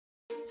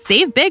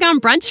Save big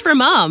on brunch for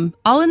mom,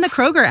 all in the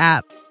Kroger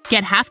app.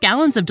 Get half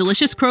gallons of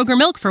delicious Kroger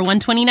milk for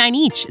 $1.29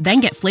 each.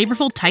 Then get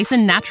flavorful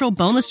Tyson natural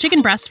boneless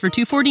chicken breasts for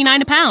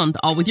 $2.49 a pound,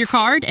 all with your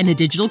card and a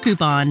digital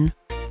coupon.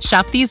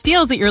 Shop these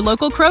deals at your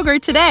local Kroger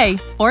today,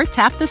 or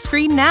tap the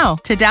screen now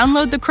to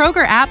download the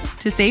Kroger app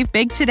to save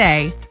big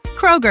today.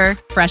 Kroger,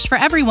 fresh for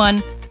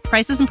everyone.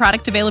 Prices and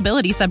product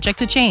availability subject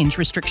to change.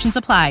 Restrictions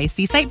apply.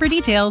 See site for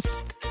details.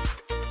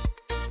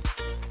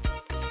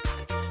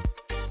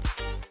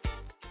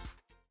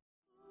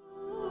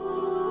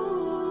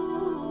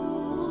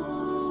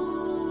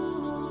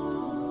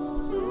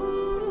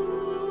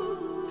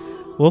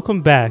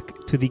 Welcome back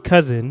to the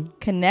Cousin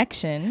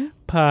Connection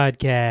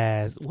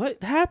podcast.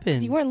 What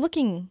happened? You weren't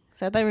looking,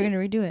 so I thought we were going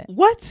to redo it.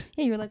 What?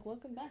 Yeah, you were like,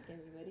 "Welcome back,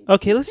 everybody."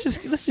 Okay, let's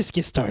just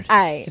get started.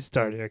 Let's get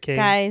started, okay?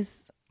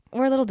 Guys,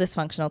 we're a little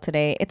dysfunctional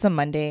today. It's a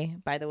Monday,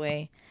 by the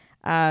way.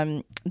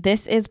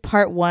 This is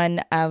part 1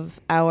 of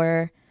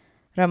our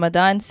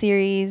Ramadan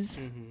series.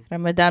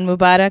 Ramadan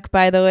Mubarak,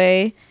 by the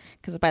way,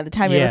 because by the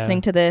time you're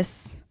listening to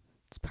this,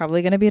 it's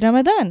probably going to be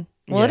Ramadan.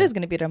 Well, it is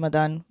going to be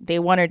Ramadan. Day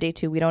 1 or day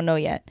 2, we don't know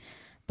yet,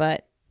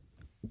 but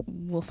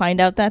we'll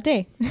find out that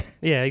day.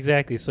 Yeah,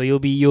 exactly. So you'll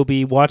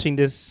be watching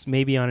this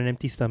maybe on an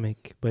empty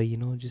stomach, but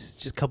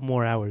just a couple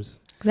more hours.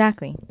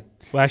 Exactly.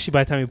 Well, actually,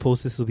 by the time we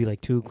post this, it'll be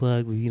like 2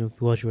 o'clock. If you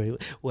watch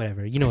it,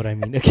 whatever. You know what I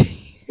mean?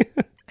 Okay.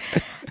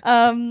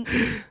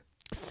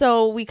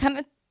 So we kind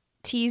of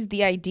teased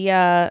the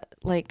idea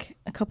like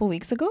a couple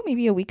weeks ago,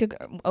 maybe a week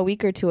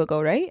or 2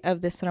 ago, right?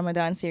 Of this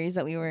Ramadan series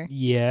that we were.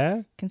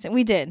 Yeah.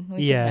 We did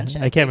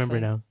mention it I can't briefly. remember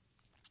now.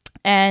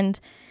 And.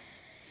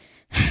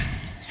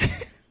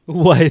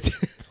 What?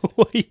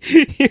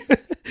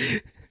 It's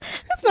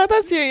not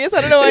that serious.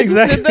 I don't know why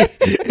exactly. I just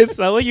did that. It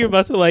sounded like you're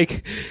about to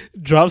like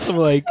drop some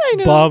like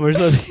bomb or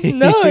something.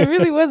 No, it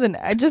really wasn't.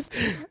 I just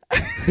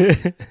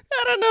I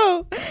don't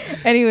know.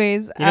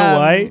 Anyways, you know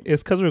why?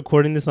 It's because we're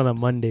recording this on a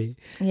Monday.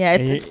 Yeah,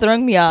 it's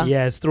throwing me off.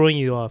 Yeah, it's throwing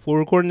you off. We're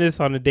recording this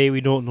on a day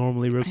we don't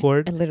normally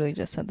record. I literally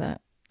just said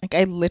that. Like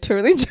I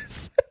literally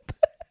just.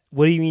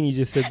 What do you mean you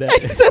just said that?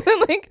 I said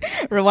it like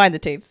rewind the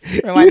tapes.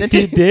 Rewind the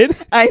tapes. You did?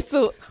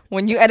 So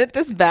when you edit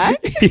this back,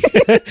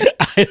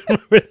 I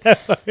remember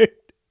that part.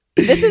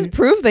 This is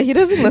proof that he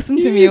doesn't listen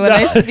to me when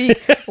I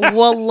speak.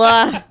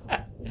 Wallah.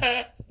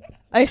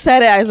 I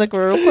said it. I was like,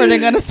 we're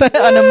recording on a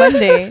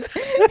Monday.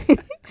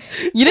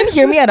 You didn't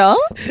hear me at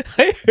all?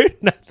 I heard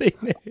nothing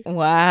there.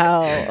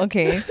 Wow.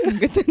 Okay.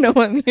 Good to know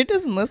Amir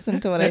doesn't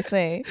listen to what I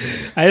say.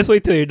 I just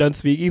wait till you're done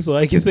speaking so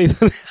I can say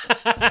something.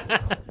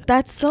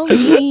 That's so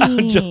mean.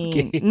 I'm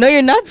joking. No,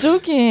 you're not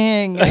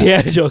joking.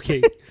 Yeah,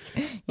 joking.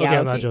 Yeah, okay,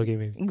 I'm not joking,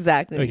 maybe.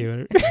 Exactly.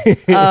 Okay,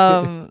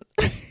 whatever.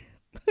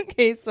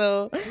 Okay,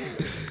 so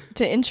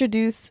to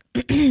introduce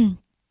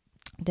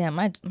damn,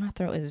 my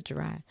throat is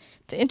dry.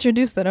 To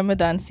introduce the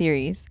Ramadan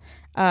series,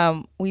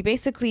 we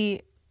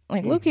basically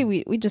like Loki,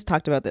 we just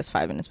talked about this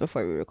 5 minutes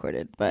before we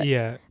recorded, but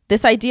yeah,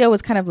 this idea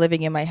was kind of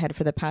living in my head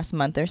for the past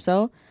month or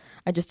so.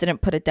 I just didn't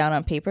put it down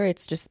on paper.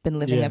 It's just been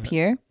living up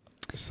here.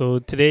 So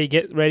today,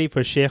 get ready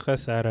for Sheikh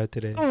Sarah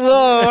today.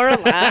 Whoa,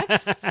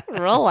 relax.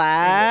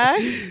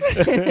 Relax.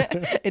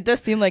 It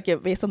does seem like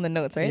it based on the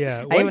notes, right?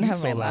 Yeah. I even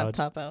have my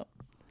laptop out.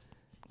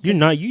 You're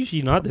not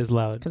usually not this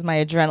loud. Because my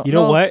adrenaline. You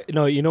know what?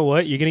 No, you know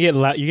what? You're gonna get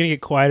loud. You're gonna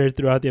get quieter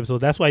throughout the episode.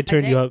 That's why I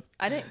turned you up.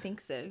 I didn't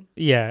think so.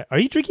 Yeah. Are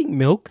you drinking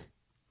milk?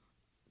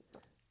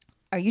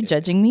 Are you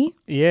judging me?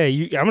 Yeah.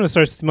 I'm gonna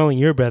start smelling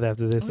your breath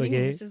after this. What do you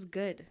Okay. mean? This is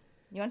good.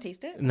 You want to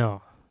taste it?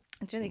 No.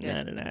 It's really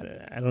good. No.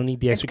 I don't need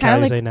the extra kinda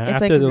calories like- right now.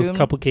 it's After like those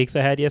couple cakes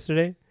I had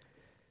yesterday.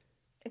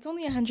 It's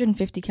only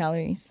 150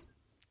 calories.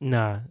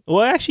 Nah.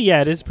 Well, actually,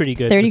 yeah, it is pretty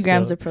good. 30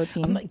 grams of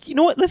protein. I'm like, you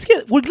know what? Let's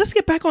get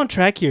back on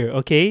track here,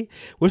 okay?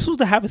 We're supposed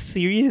to have a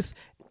serious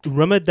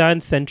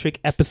Ramadan-centric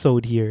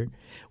episode here,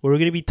 where we're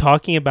going to be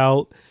talking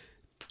about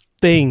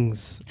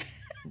things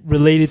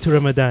related to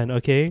Ramadan,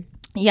 okay?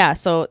 Yeah.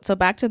 So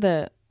back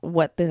to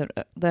what the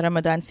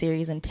Ramadan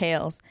series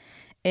entails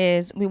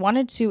is we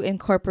wanted to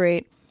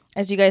incorporate,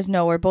 as you guys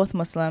know, we're both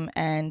Muslim,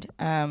 and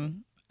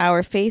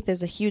our faith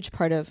is a huge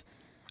part of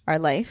our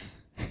life.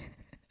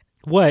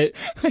 What?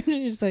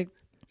 You're just like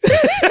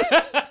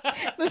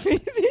the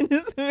face you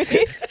just made.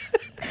 It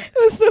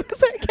was so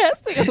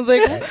sarcastic. I was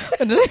like,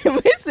 am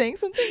I saying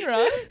something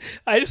wrong?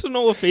 I just don't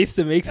know what face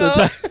to make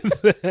sometimes.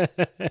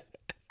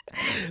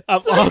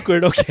 I'm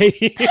awkward, okay?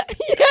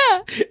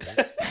 Yeah.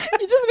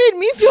 You just made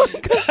me feel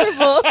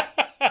uncomfortable.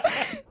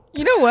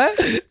 You know what?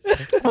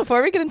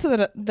 Before we get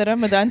into the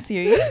Ramadan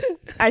series,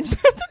 I just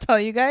have to tell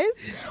you guys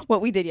what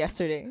we did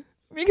yesterday.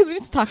 Because we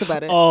need to talk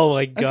about it. Oh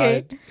my God.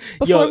 Okay?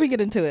 Before we get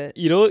into it.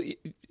 You know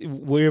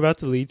what you're about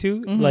to lead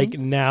to? Mm-hmm. Like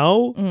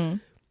now,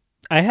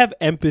 I have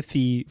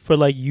empathy for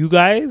like you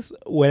guys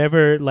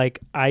whenever like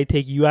I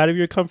take you out of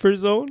your comfort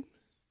zone.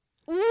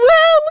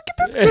 Wow, look at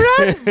this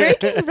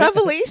groundbreaking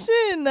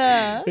revelation.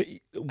 Why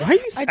are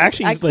you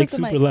actually like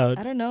super loud?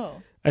 I don't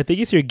know. I think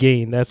it's your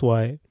gain. That's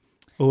why.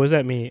 What does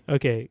that mean?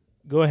 Okay,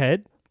 go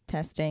ahead.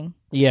 Testing.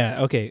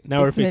 Yeah. Okay. Now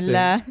we're fixing.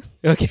 Bismillah.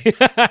 Okay.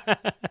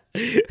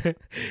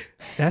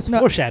 That's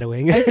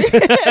foreshadowing.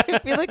 I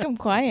feel like I'm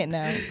quiet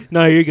now.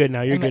 No, you're good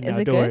now. You're Am I- good is now.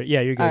 it Don't good? worry. Yeah,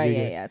 you're good. All right, You're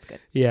yeah, good. yeah, it's good.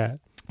 Yeah.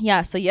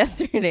 Yeah, so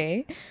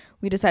yesterday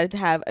we decided to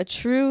have a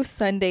true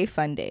Sunday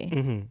fun day.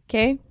 Mm-hmm.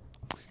 Okay?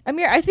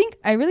 Amir,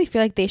 I really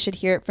feel like they should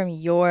hear it from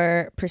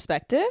your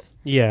perspective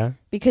Yeah.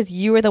 because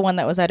you were the one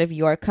that was out of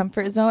your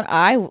comfort zone.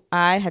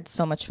 I had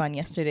so much fun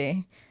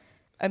yesterday.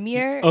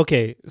 Amir,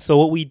 Okay. So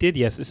what we did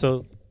yesterday.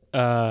 So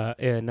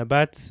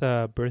Nabat's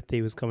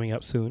birthday was coming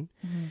up soon.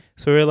 Mm-hmm.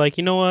 So we are like,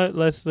 you know what?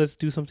 Let's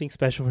do something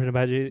special for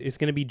Nabat. It's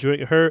gonna be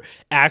during her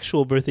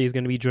actual birthday is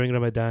gonna be during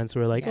Ramadan. So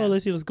we're like, Yeah. oh,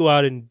 let's go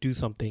out and do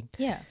something.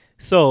 yeah,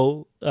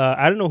 So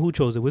I don't know who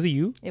chose it. Was it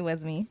you? it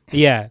was me.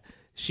 Yeah.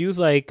 She was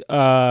like,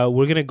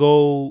 we're gonna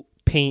go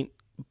paint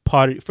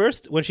pottery.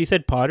 First, when she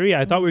said pottery,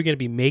 I thought we were gonna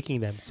be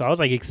making them. So I was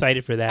like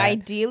excited for that.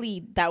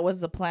 Ideally, that was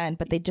the plan,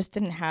 but they just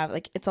didn't have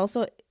it's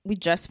also we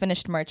just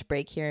finished March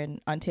break here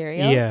in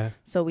Ontario. Yeah.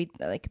 So we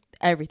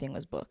everything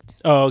was booked.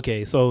 Oh,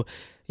 okay. So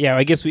yeah,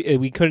 I guess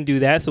we couldn't do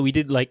that. So we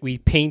did we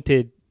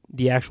painted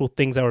the actual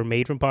things that were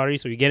made from pottery.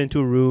 So you get into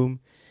a room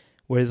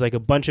where there's like a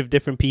bunch of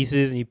different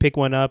pieces and you pick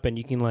one up and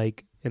you can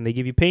and they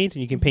give you paint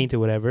and you can paint it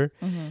whatever.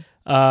 Mm-hmm.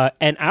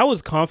 And I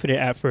was confident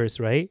at first,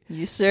 right?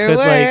 You sure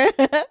were.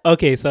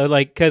 Okay, so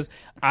because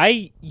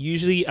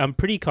I'm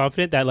pretty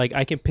confident that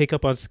I can pick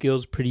up on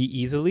skills pretty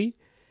easily.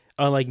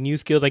 On new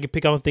skills, I can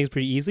pick up on things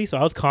pretty easily. So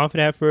I was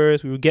confident at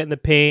first. We were getting the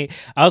paint.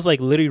 I was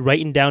literally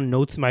writing down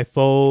notes in my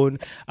phone.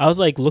 I was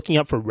looking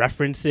up for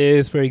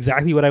references for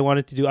exactly what I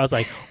wanted to do. I was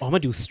like, oh, I'm gonna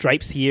do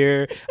stripes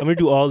here. I'm gonna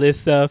do all this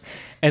stuff.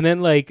 And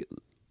then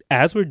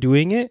as we're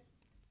doing it,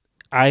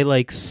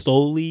 I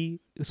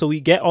slowly. So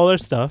we get all our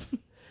stuff.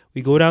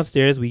 We go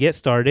downstairs. We get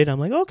started. I'm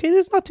like, okay,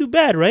 this is not too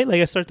bad, right?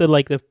 I start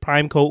the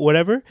prime coat,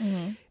 whatever,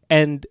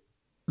 and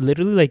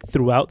literally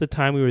throughout the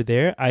time we were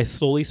there, I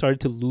slowly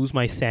started to lose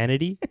my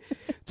sanity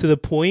to the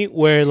point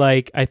where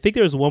I think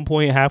there was one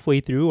point halfway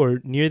through or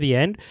near the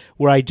end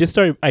where I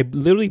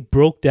literally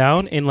broke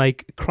down in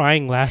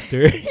crying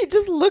laughter. He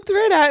just looked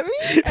right at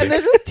me and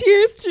there's just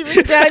tears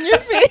streaming down your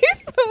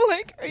face. I'm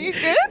like, are you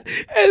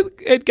good?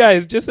 And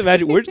guys, just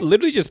imagine, we're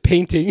literally just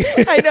painting.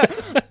 I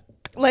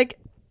know.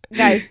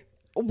 Guys,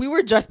 we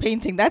were just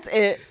painting. That's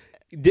it.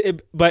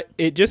 But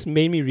it just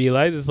made me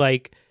realize it's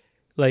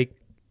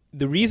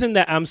the reason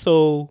that I'm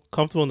so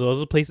comfortable in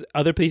those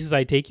other places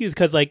I take you is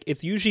because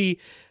it's usually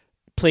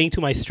playing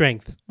to my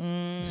strengths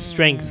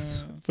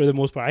for the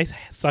most part. I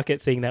suck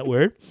at saying that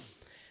word.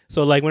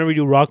 So whenever we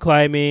do rock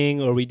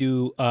climbing or we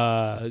do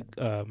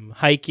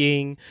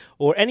hiking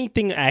or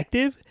anything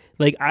active,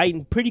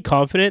 I'm pretty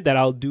confident that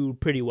I'll do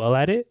pretty well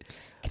at it.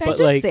 Can I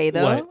just say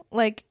though,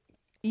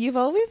 you've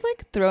always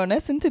thrown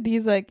us into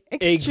these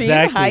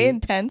extreme high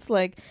intense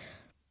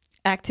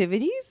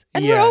activities,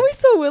 and we're always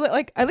so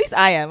willing. At least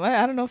I am.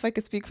 I don't know if I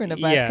could speak for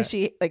Nabat because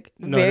she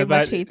very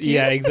much hates you.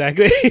 Yeah,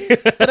 exactly.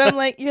 But I'm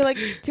you're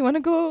do you want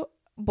to go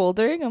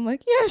bouldering? I'm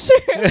yeah, sure.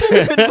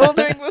 I've been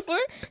bouldering before.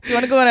 Do you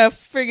want to go on a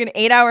friggin'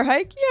 8-hour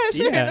hike? Yeah,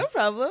 sure, no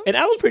problem. And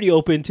I was pretty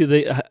open to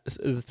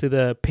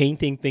the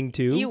painting thing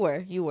too. You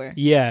were.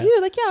 Yeah. You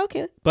were yeah,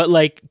 okay. But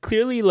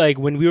clearly,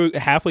 when we were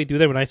halfway through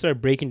there, when I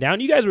started breaking down,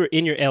 you guys were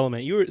in your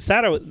element. You were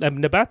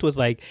Nabat was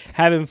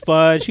having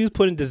fun. She was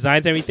putting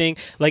designs and everything.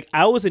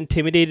 I was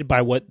intimidated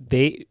by what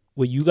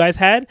you guys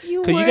had.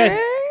 You were? You guys,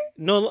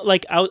 no,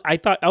 I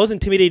thought I was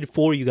intimidated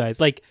for you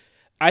guys.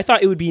 I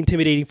thought it would be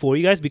intimidating for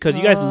you guys because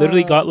you guys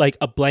literally got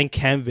a blank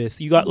canvas.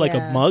 You got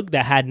a mug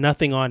that had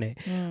nothing on it.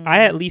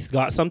 I at least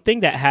got something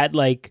that had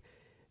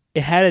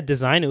it had a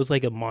design. It was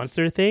a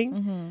monster thing.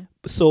 Mm-hmm.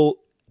 So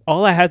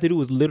all I had to do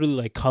was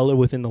literally color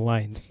within the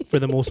lines for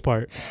the most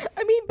part.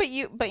 I mean,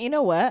 but you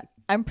know what?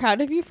 I'm proud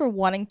of you for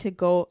wanting to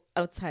go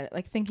outside,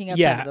 thinking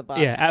outside of the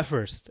box. Yeah, at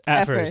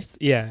first.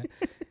 Yeah.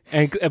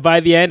 And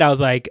by the end, I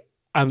was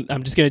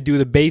I'm just gonna do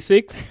the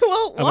basics.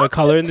 Well, I'm gonna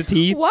color in the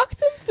teeth. Walk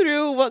them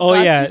through what. Oh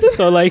got yeah, you to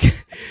so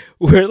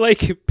we're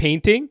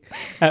painting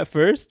at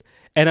first,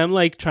 and I'm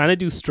trying to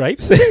do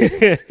stripes. Is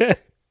that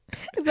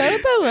what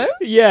that was?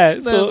 Yeah.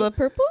 The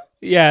purple.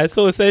 Yeah.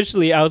 So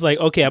essentially, I was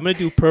okay, I'm gonna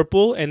do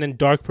purple and then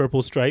dark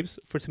purple stripes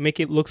to make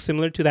it look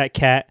similar to that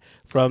cat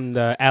from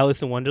the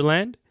Alice in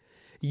Wonderland.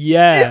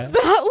 Yeah. Is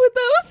that what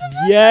that was supposed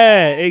to be?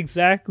 Yeah,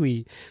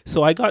 exactly.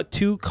 So I got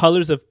 2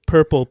 colors of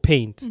purple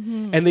paint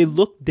and they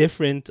look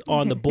different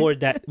on the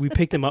board that we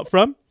picked them up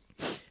from.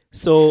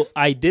 So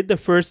I did the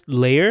first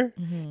layer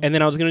and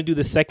then I was going to do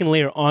the second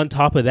layer on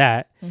top of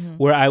that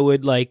where I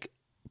would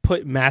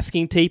put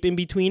masking tape in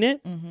between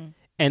it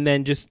and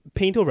then just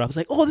paint over. I was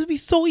oh, this would be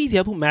so easy.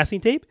 I put masking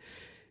tape.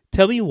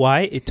 Tell me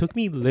why it took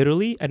me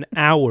literally an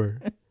hour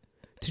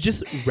to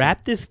just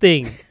wrap this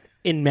thing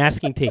in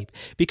masking tape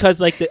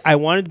because I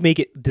wanted to make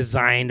it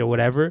designed or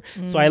whatever.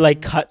 So I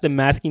cut the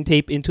masking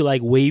tape into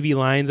wavy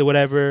lines or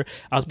whatever.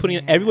 I was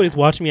putting everybody's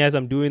watching me as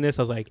I'm doing this.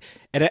 I was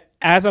and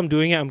as I'm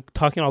doing it, I'm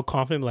talking all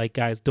confident,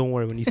 guys, don't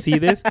worry. When you see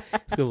this,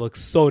 it's gonna look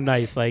so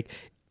nice. I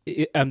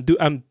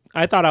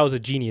thought I was a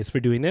genius for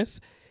doing this.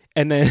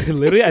 And then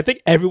literally, I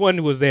think everyone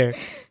who was there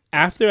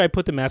after I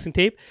put the masking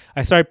tape,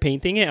 I started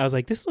painting it. I was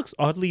like, this looks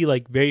oddly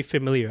like very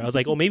familiar. I was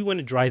like, oh, maybe when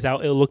it dries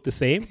out, it'll look the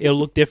same. It'll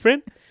look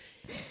different.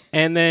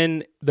 And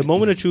then the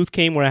moment of truth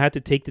came where I had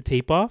to take the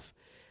tape off.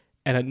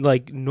 And I'm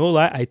like, no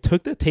lie, I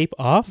took the tape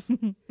off.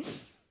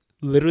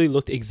 Literally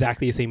looked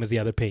exactly the same as the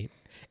other paint.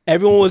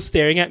 Everyone was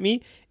staring at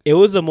me. It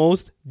was the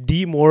most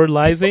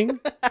demoralizing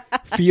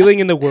feeling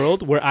in the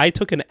world where I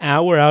took an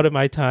hour out of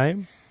my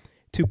time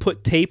to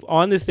put tape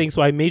on this thing,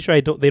 so I made sure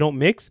they don't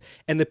mix,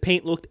 and the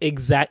paint looked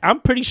exact.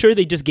 I'm pretty sure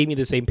they just gave me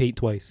the same paint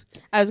twice.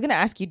 I was gonna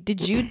ask you,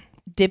 did you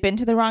dip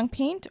into the wrong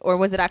paint, or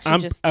was it actually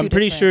just two I'm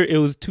pretty different? sure it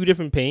was two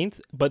different paints,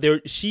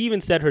 but she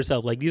even said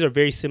herself, like, these are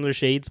very similar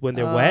shades when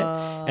they're wet,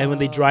 and when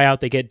they dry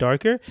out they get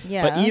darker.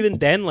 Yeah. But even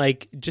then,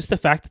 like, just the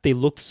fact that they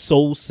looked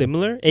so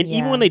similar, and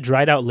even when they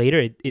dried out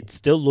later, it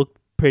still looked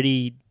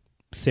pretty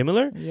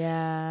similar.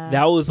 Yeah,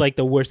 that was like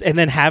the worst. And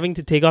then having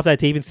to take off that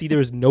tape and see there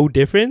was no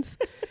difference.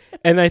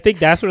 And I think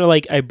that's when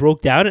I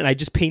broke down and I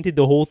just painted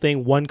the whole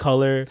thing one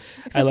color.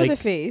 Except for the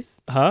face.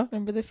 Huh?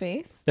 Remember the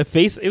face? The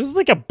face, it was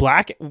like a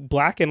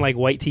black and like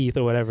white teeth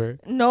or whatever.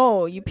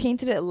 No, you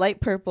painted it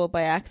light purple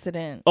by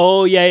accident.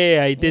 Oh,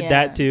 yeah. I did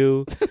that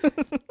too.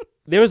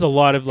 There was a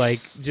lot of like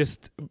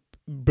just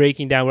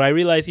breaking down where I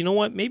realized, you know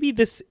what? Maybe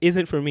this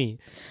isn't for me.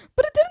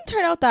 But it didn't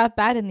turn out that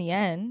bad in the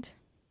end.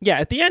 Yeah,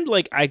 at the end,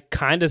 like, I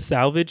kind of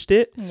salvaged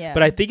it. Yeah.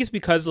 But I think it's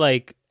because,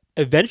 like,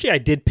 eventually I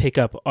did pick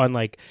up on,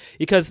 like,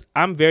 because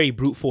I'm very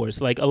brute force.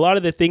 Like, a lot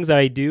of the things that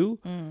I do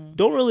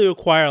don't really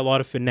require a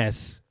lot of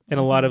finesse and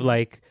a lot of,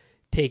 like,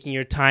 taking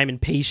your time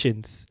and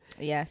patience.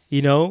 Yes.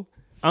 You know?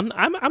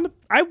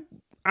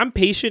 I'm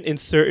patient in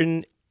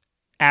certain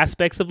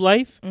aspects of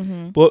life.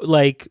 But,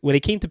 like, when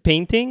it came to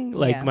painting,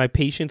 like, my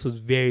patience was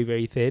very,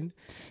 very thin.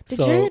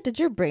 Did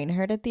your brain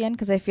hurt at the end?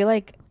 Because I feel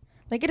like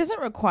it doesn't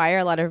require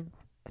a lot of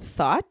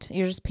thought.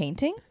 You're just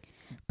painting,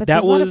 but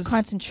there's a lot of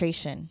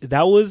concentration.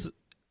 That was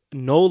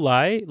no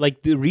lie.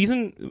 Like,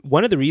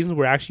 one of the reasons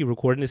we're actually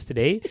recording this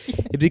today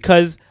is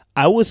because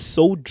I was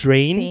so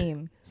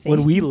drained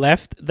when we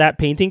left that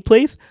painting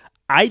place.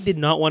 I did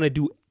not want to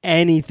do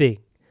anything.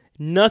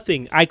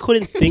 Nothing. I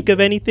couldn't think of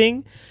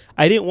anything.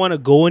 I didn't want to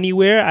go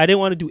anywhere. I didn't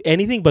want to do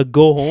anything but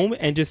go home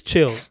and just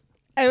chill.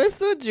 I was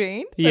so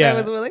drained that I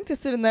was willing to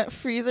sit in that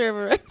freezer of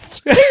a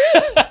restaurant.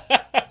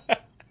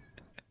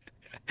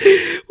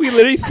 We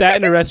literally sat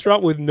in a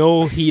restaurant with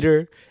no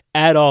heater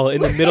at all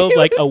in the middle of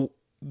like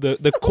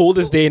the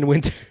coldest day in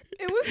winter.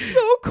 It was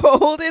so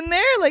cold in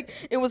there. Like,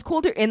 it was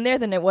colder in there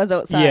than it was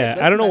outside. Yeah,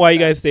 I don't know why you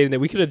guys stayed in there.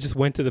 We could have just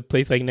went to the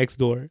place like next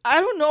door. I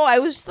don't know. I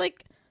was just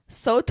like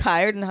so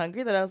tired and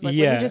hungry that I was like,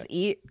 let me just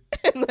eat.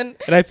 And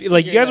I feel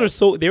like you guys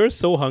they were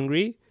so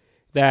hungry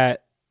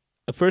that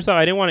first off,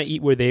 I didn't want to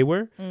eat where they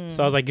were.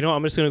 So I was like, you know,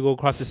 I'm just going to go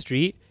across the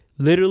street.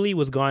 Literally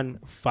was gone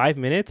 5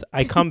 minutes.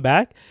 I come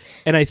back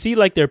and I see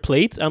like their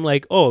plates. I'm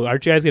like, oh,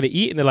 aren't you guys going to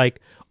eat? And they're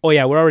like, oh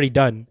yeah, we're already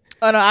done.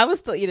 Oh no, I was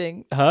still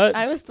eating. Huh?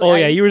 I was still. Oh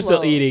yeah, you were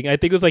still eating. I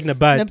think it was like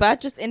Nabat.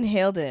 Nabat just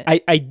inhaled it.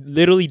 I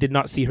literally did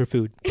not see her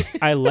food.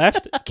 I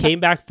left,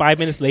 came back 5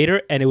 minutes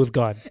later, and it was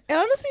gone. It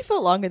honestly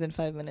felt longer than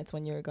 5 minutes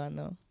when you were gone,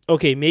 though.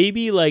 Okay,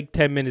 maybe like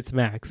 10 minutes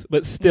max,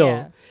 but still.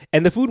 Yeah.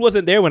 And the food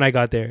wasn't there when I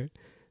got there.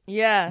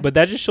 Yeah. But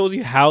that just shows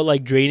you how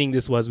like draining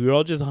this was. We were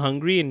all just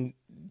hungry and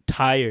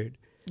tired.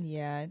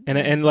 Yeah.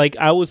 And like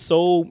I was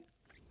so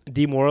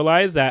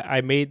demoralized that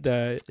I made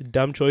the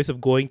dumb choice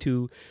of going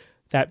to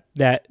that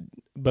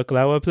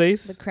baklava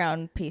place, the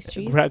Crown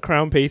Pastries.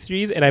 Crown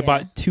Pastries, and I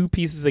bought 2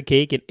 pieces of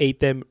cake and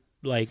ate them.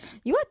 Like,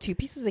 you got 2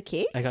 pieces of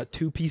cake? I got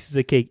 2 pieces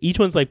of cake. Each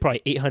one's like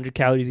probably 800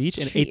 calories each,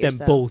 and Treat ate them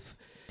yourself. both.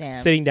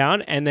 Damn. Sitting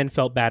down, and then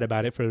felt bad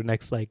about it for the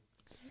next like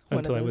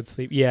until I would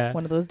sleep. Yeah,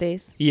 one of those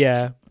days.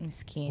 Yeah,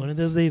 Miskin. One of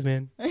those days,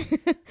 man.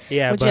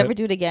 Yeah. Would you ever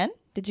do it again?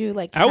 Did you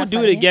like? I would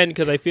do it again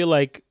because I feel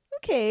like.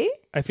 Okay.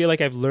 I feel like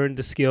I've learned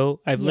the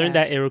skill. I've learned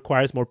that it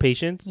requires more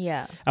patience.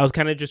 Yeah. I was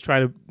kind of just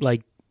trying to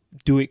like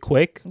do it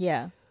quick.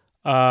 Yeah.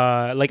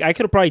 Like I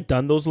could have probably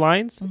done those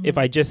lines if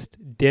I just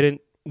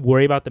didn't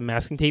worry about the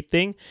masking tape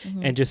thing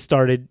and just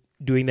started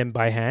doing them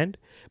by hand.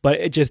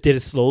 But it just did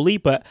it slowly.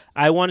 But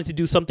I wanted to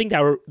do something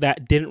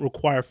that didn't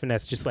require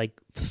finesse. Just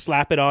like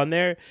slap it on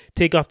there,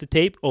 take off the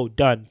tape. Oh,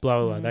 done. Blah,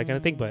 blah, blah. That kind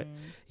of thing. But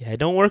yeah, it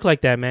don't work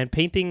like that, man.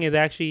 Painting is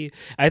actually,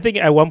 I think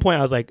at one point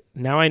I was like,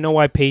 now I know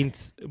why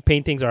paintings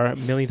are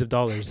millions of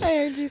dollars. I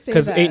heard you say that.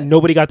 Because ain't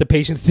nobody got the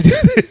patience to do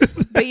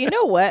this. But you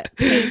know what?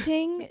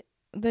 Painting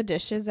the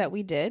dishes that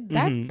we did,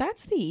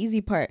 that's the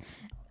easy part.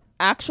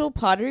 Actual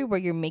pottery where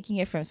you're making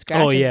it from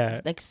scratch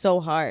is like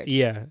so hard.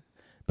 Yeah.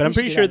 But I'm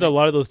pretty sure that a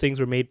lot of those things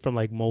were made from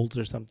like molds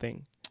or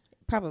something.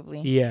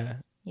 Probably. Yeah.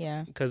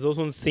 Yeah. Because those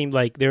ones seemed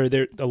like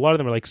they're a lot of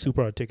them are like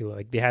super articulate.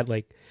 Like they had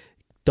like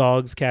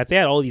dogs, cats. They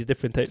had all these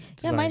different types.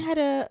 Yeah, mine had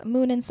a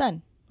moon and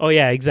sun. Oh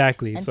yeah,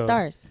 exactly. And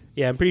stars.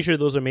 Yeah, I'm pretty sure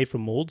those are made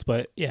from molds.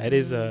 But yeah, it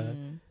is it's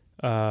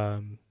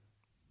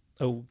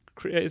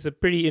a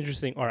pretty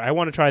interesting art. I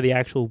want to try the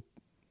actual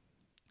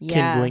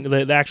kindling,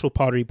 the actual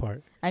pottery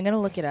part. I'm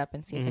gonna look it up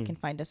and see if I can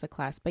find us a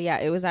class. But yeah,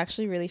 it was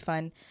actually really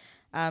fun.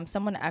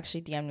 Someone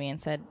actually DM'd me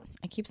and said,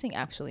 I keep saying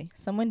actually,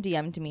 someone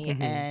DM'd me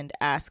and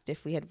asked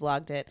if we had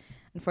vlogged it.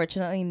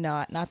 Unfortunately,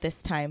 not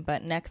this time,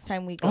 but next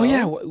time we go. Oh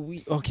yeah,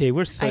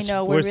 we're such. I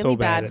know we're really so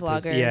bad at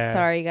vloggers. this. Yeah.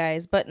 Sorry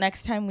guys, but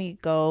next time we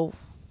go,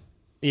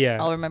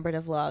 I'll remember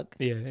to vlog.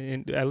 Yeah,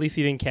 and at least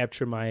you didn't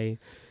capture my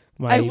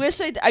I wish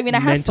I mean, I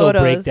have mental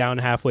photos. breakdown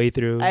halfway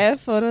through. I have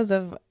photos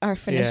of our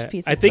finished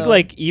pieces. I think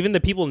like even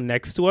the people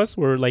next to us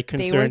were like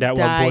concerned at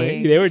one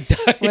point. They were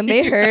dying when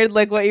they heard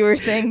like what you were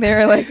saying. They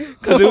were like,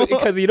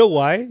 because you know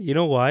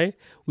why?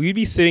 We'd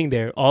be sitting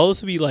there, all of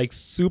us would be like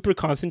super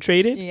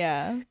concentrated.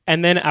 Yeah.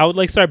 And then I would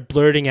like start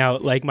blurting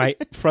out like my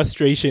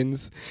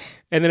frustrations.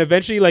 And then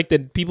eventually like the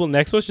people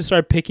next to us just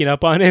started picking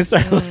up on it and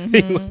started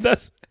laughing with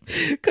us.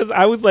 Because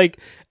I was like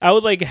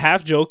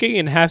half joking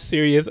and half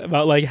serious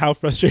about like how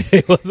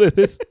frustrated I was with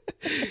this.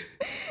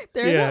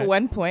 There was at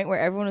one point where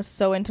everyone was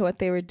so into what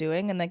they were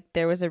doing, and like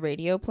there was a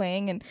radio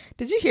playing, and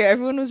did you hear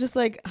everyone was just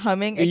like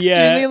humming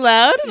extremely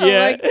loud? And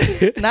I'm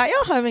like, not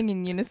y'all humming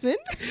in unison.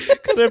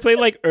 Because they're playing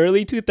like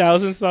early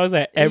 2000 songs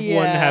that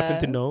everyone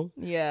happened to know.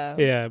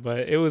 Yeah,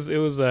 but it was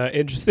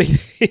interesting.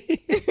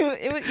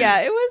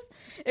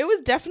 it was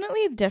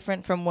definitely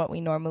different from what we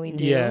normally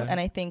do, and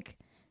I think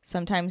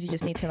sometimes you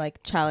just need to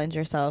like challenge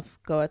yourself,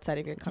 go outside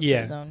of your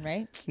comfort zone,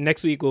 right?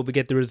 Next week we'll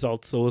get the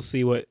results, so we'll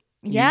see what.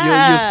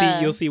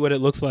 You'll see what it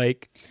looks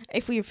like.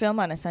 If we film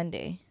on a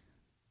Sunday,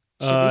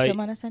 should we film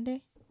on a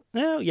Sunday?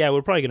 Yeah,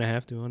 we're probably gonna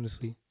have to,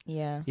 honestly.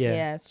 Yeah,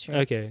 it's true.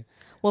 Okay,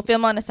 we'll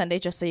film on a Sunday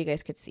just so you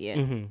guys could see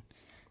it.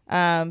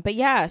 But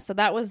yeah, so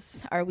that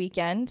was our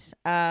weekend.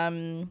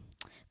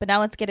 But now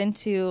let's get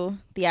into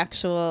the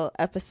actual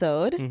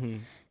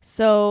episode.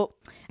 So,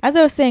 as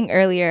I was saying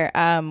earlier,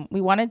 we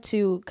wanted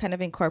to kind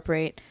of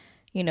incorporate,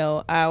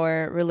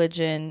 our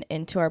religion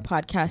into our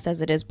podcast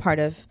as it is part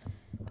of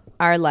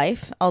our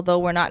life, although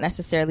we're not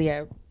necessarily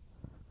a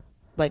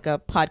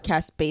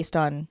podcast based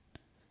on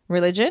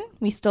religion.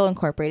 We still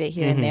incorporate it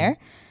here and there.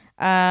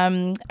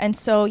 And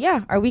so,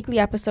 our weekly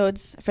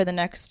episodes for the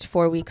next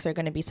 4 weeks are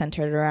going to be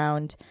centered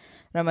around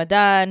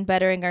Ramadan,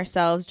 bettering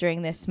ourselves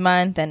during this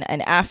month and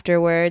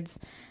afterwards.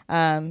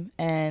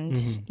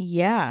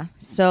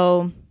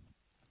 So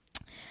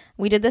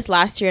we did this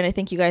last year and I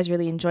think you guys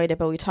really enjoyed it,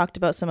 but we talked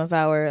about some of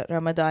our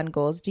Ramadan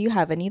goals. Do you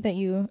have any that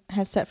you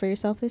have set for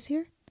yourself this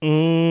year?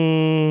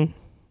 I'm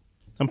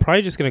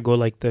probably just gonna go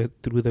like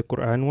through the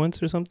Quran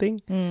once or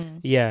something.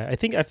 Yeah, I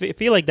think I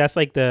feel like that's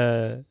like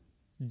the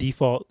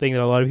default thing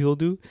that a lot of people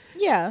do.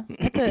 Yeah,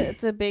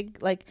 it's a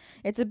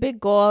big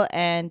goal,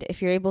 and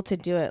if you're able to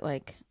do it,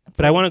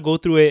 but I want to go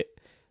through it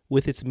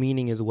with its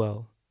meaning as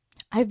well.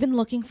 I've been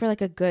looking for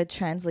like a good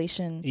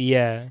translation.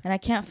 Yeah, and I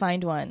can't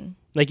find one.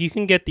 Like you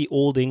can get the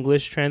old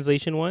English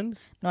translation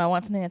ones. No, I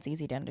want something that's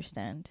easy to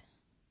understand.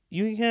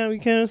 You can't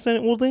understand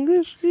old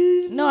English?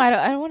 No, I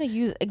don't want to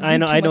use. I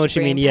know what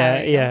you mean. Yeah.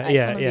 I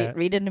just want to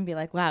read it and be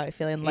like, wow, I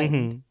feel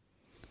enlightened.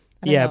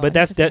 Yeah, but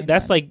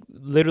that's like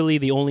literally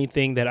the only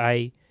thing that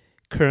I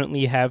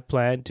currently have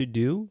planned to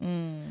do.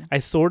 I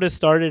sort of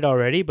started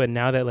already, but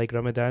now that like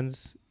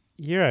Ramadan's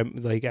here,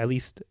 I'm like at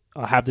least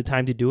I'll have the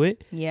time to do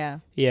it. Yeah,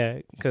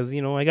 because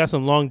I got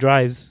some long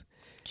drives.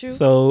 True.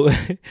 So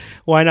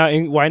why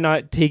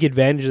not take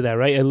advantage of that,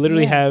 right? I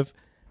literally have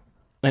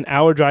an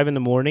hour drive in the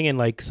morning and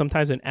like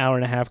sometimes an hour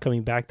and a half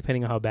coming back,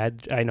 depending on how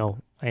bad. I know.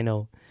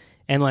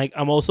 And like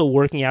I'm also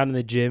working out in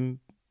the gym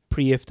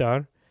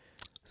pre-iftar.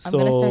 So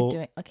I'm gonna start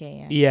doing.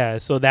 Okay, yeah.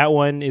 So that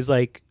one is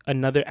like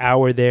another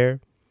hour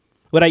there.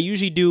 What I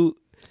usually do.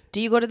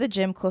 Do you go to the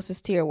gym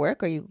closest to your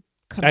work, or you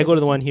come? I go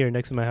to the one here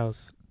next to my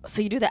house.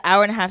 So you do the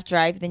hour and a half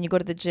drive, then you go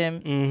to the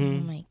gym. Oh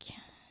my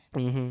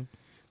god.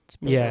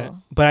 Yeah,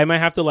 but I might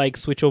have to like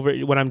switch over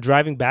when I'm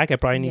driving back. I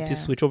probably need to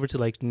switch over to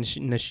like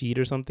Nasheed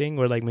or something,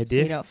 or like Medid. So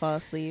you don't fall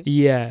asleep.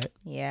 Yeah.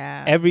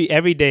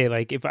 Every day,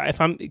 like if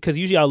I'm because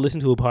usually I'll listen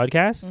to a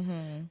podcast,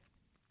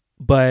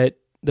 but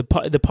the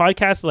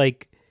podcast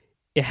like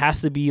it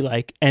has to be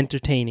like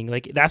entertaining.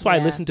 Like that's why I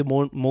listen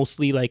to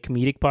mostly like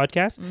comedic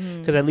podcasts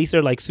because at least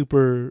they're like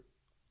super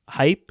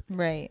hype.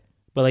 Right.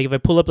 But like if I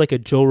pull up like a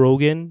Joe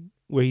Rogan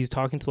where he's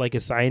talking to like a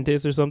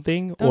scientist or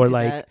something, or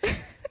like.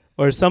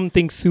 Or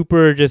something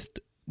super just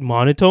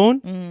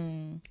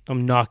monotone,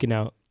 I'm knocking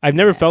out. I've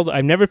never fell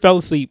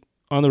asleep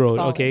on the road.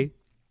 Okay,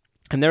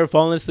 I've never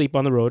fallen asleep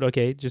on the road.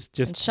 Okay, just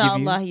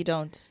inshallah you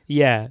don't.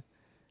 Yeah,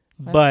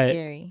 that's but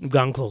scary. I've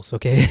gotten close.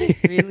 Okay,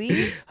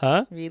 really?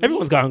 Huh? Really?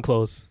 Everyone's gotten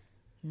close.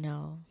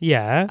 No.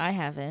 Yeah, I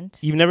haven't.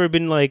 You've never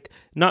been like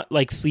not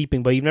like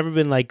sleeping, but you've never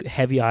been like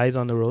heavy eyes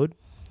on the road.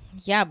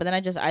 Yeah, but then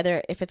I just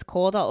either if it's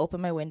cold I'll open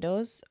my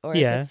windows, or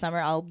if it's summer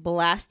I'll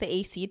blast the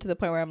AC to the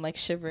point where I'm like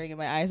shivering and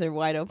my eyes are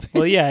wide open.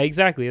 Well, yeah,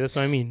 exactly. That's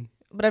what I mean.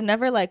 But I've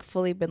never like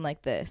fully been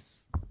like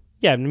this.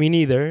 Yeah, me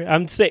neither.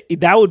 I'm saying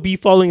that would be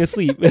falling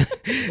asleep.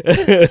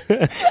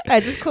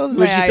 I just closed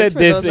my eyes. You said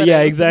this.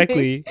 Yeah,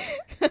 exactly.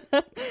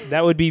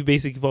 That would be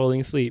basically falling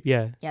asleep.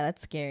 Yeah. Yeah,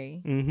 that's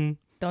scary. Mm-hmm.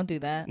 Don't do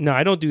that. No,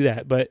 I don't do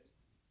that. But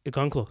it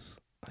gone close.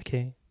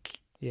 Okay.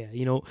 Yeah,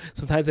 you know,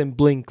 sometimes then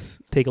blinks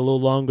take a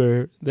little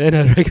longer than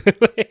a regular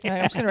way.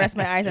 I'm just gonna rest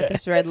my eyes at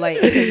this red light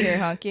and sit here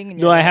honking. And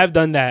No, I have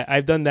done that.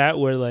 I've done that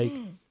where like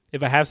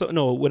if I have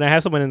when I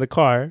have someone in the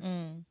car,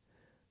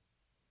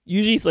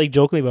 usually it's like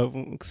jokingly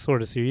but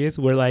sort of serious.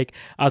 Where like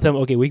I'll tell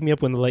them, okay, wake me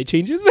up when the light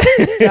changes.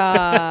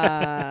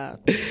 And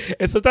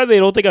sometimes they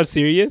don't think I'm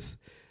serious,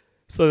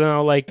 so then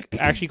I'll like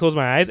actually close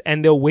my eyes,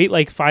 and they'll wait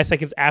like 5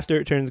 seconds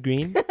after it turns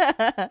green.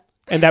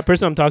 And that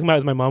person I'm talking about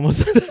is my mom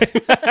most of the time.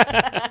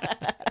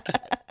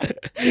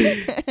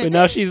 But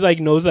now she's like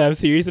knows that I'm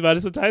serious about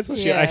it sometimes, so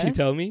she'll actually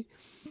tell me.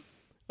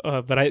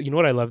 But you know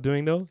what I love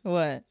doing though?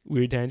 What?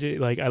 Weird tangent.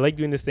 Like I like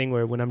doing this thing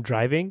where when I'm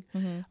driving,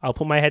 I'll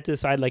put my head to the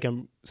side like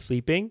I'm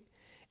sleeping,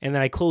 and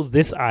then I close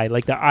this eye,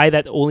 like the eye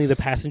that only the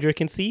passenger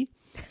can see,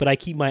 but I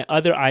keep my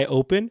other eye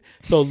open,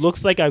 so it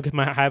looks like I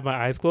have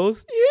my eyes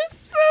closed. You're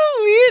so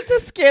weird to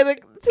scare the.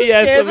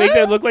 To make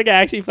them look like I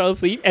actually fell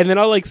asleep, and then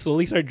I'll like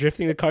slowly start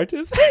drifting the car to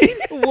the side.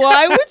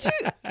 Why would you?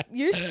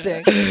 You're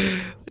sick.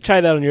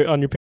 Try that on your.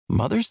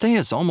 Mother's Day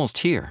is almost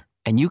here,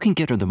 and you can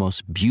get her the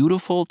most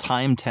beautiful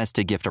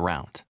time-tested gift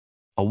around.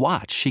 A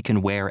watch she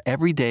can wear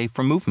every day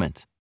from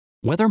Movement.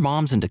 Whether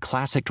mom's into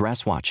classic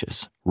dress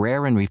watches,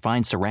 rare and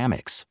refined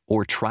ceramics,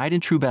 or tried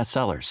and true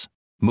bestsellers,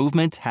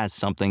 Movement has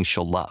something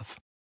she'll love.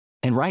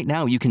 And right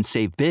now you can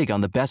save big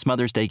on the best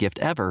Mother's Day gift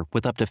ever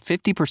with up to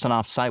 50%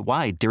 off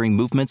site-wide during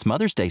Movement's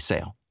Mother's Day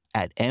sale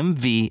at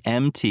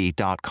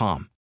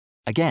MVMT.com.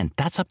 Again,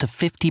 that's up to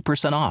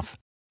 50% off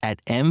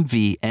at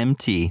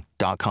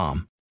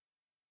MVMT.com.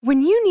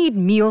 When you need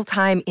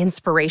mealtime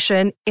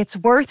inspiration, it's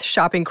worth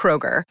shopping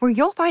Kroger, where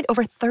you'll find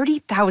over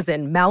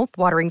 30,000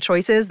 mouth-watering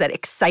choices that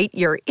excite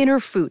your inner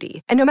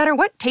foodie. And no matter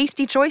what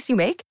tasty choice you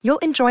make, you'll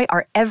enjoy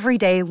our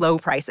everyday low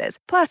prices,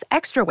 plus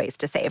extra ways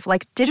to save,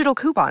 like digital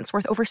coupons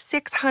worth over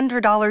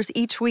 $600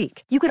 each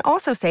week. You can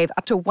also save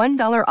up to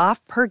 $1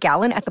 off per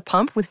gallon at the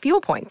pump with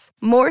fuel points.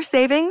 More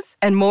savings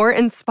and more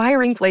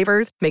inspiring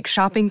flavors make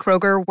shopping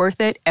Kroger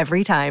worth it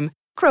every time.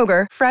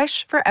 Kroger,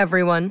 fresh for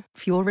everyone.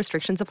 Fuel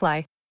restrictions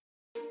apply.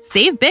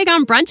 Save big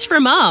on brunch for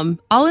mom,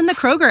 all in the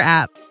Kroger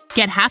app.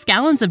 Get half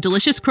gallons of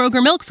delicious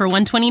Kroger milk for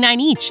 $1.29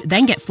 each.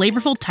 Then get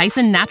flavorful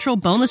Tyson natural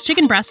boneless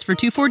chicken breasts for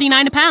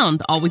 $2.49 a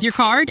pound, all with your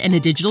card and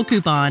a digital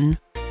coupon.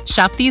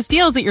 Shop these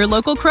deals at your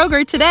local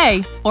Kroger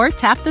today, or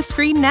tap the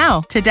screen now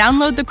to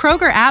download the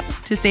Kroger app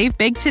to save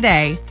big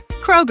today.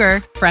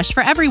 Kroger, fresh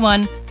for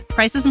everyone.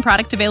 Prices and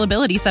product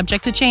availability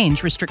subject to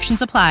change.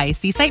 Restrictions apply.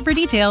 See site for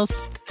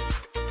details.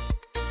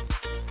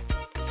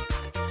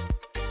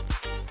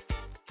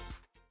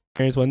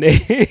 One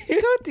day.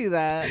 Don't do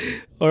that.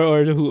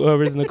 or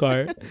whoever's in the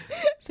car.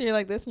 So you're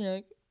like this and you're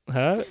like,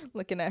 huh?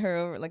 Looking at her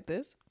over like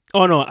this?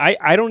 Oh no,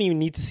 I don't even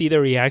need to see their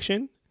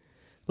reaction.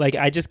 Like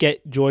I just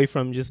get joy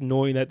from just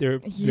knowing that they're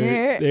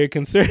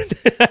concerned.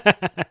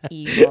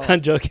 Evil.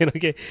 I'm joking,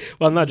 okay.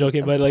 Well, I'm not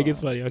joking, but like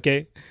it's funny,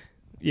 okay?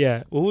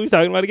 Yeah. What were we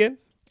talking about again?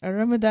 Our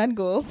Ramadan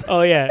goals.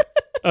 Oh yeah.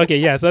 Okay,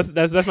 yeah, so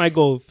that's my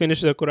goal.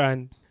 Finish the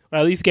Quran. Or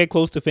at least get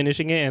close to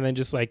finishing it and then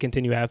just like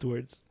continue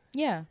afterwards.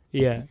 Yeah.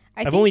 Yeah.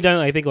 I've only done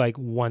it, I think, like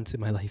once in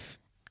my life.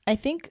 I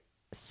think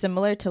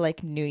similar to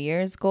like New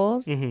Year's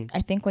goals,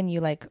 I think when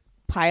you like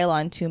pile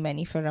on too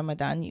many for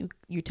Ramadan,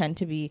 you tend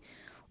to be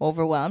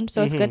overwhelmed.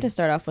 So it's good to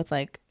start off with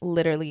like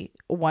literally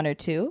one or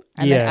two.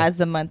 And then as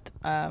the month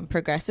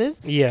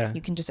progresses,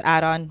 you can just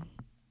add on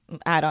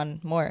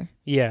more.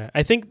 Yeah.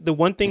 I think the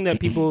one thing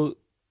that people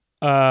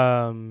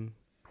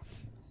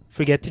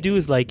forget to do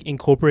is like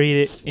incorporate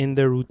it in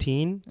their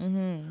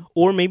routine,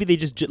 or maybe they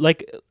just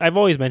like I've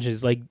always mentioned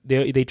is like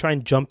they try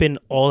and jump in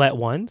all at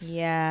once,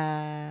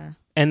 and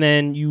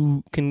then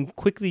you can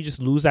quickly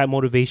just lose that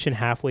motivation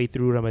halfway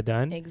through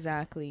Ramadan,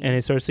 and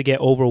it starts to get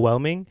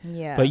overwhelming.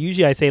 But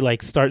usually I say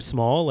like start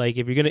small. Like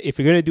if you're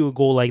gonna do a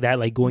goal like that,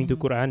 like going through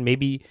Quran,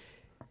 maybe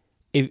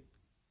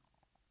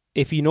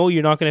if you know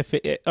you're not gonna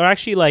fit, or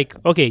actually like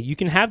okay, you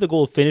can have the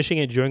goal of finishing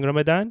it during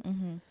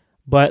Ramadan,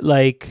 but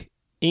like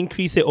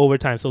increase it over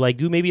time. So like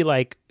do maybe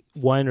like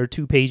 1 or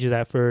 2 pages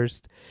at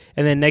first,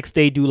 and then next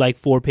day do like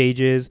 4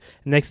 pages,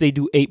 next day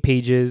do 8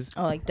 pages.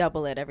 Oh, like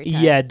double it every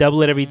time. Yeah,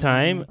 double it every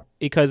time,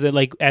 because it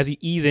like as you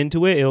ease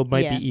into it,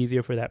 might be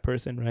easier for that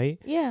person, right?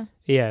 Yeah,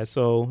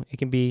 so it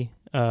can be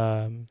you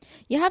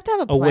have to have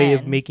a plan. way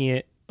of making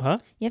it.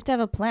 You have to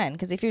have a plan,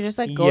 because if you're just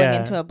like going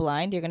into a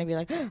blind, you're gonna be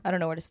like, I don't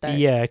know where to start.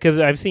 Yeah, because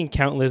I've seen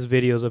countless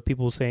videos of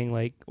people saying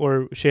like,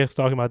 or sheikhs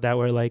talking about that,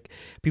 where like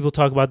people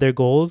talk about their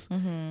goals,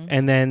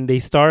 and then they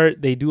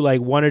do like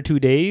 1 or 2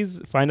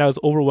 days, find out it's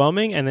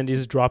overwhelming, and then they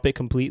just drop it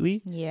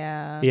completely.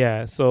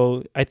 Yeah.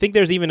 So I think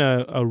there's even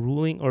a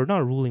ruling, or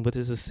not a ruling, but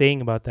there's a saying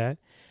about that,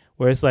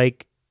 where it's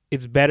like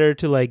it's better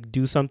to like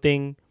do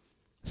something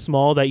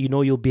small that you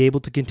know you'll be able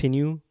to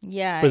continue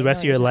for the rest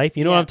of your life.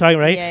 You know what I'm talking,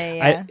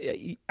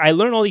 right? I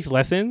learn all these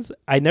lessons.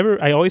 I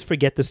always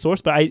forget the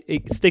source, but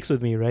it sticks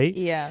with me, right?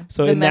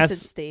 So the message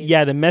stays.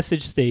 Yeah, the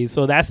message stays.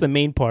 So that's the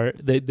main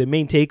part. The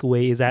main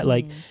takeaway is that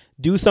like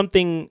do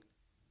something,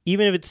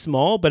 even if it's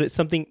small, but it's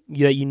something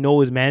that you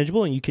know is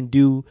manageable and you can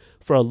do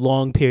for a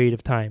long period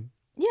of time.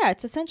 Yeah,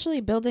 it's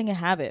essentially building a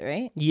habit,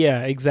 right?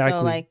 Yeah, exactly.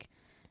 So like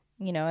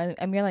you know,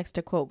 Amir likes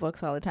to quote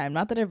books all the time.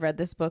 Not that I've read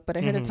this book, but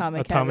I heard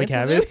Atomic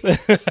Habits.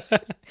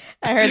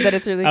 I heard that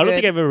it's really good. I don't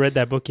think I've ever read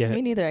that book yet.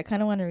 Me neither. I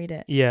kind of want to read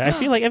it. Yeah, I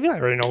feel like I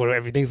already know what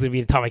everything's gonna be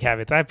in Atomic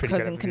Habits. I'm pretty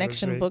Cousin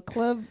Connection book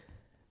club.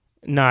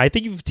 Nah, I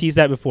think you've teased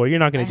that before. You're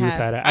not gonna do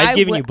Sada. I've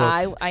given you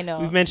books. I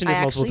know. We've mentioned this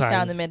multiple times. I actually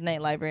found the Midnight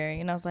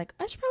Library, and I was like,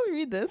 I should probably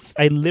read this.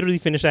 I literally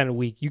finished that in a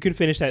week. You can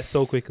finish that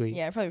so quickly.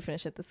 Yeah, I'll probably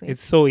finish it this week.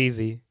 It's so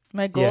easy.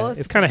 My goal is.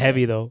 It's kind of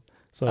heavy though.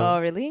 So.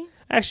 Oh really?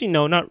 Actually,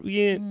 no, not.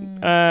 Yeah,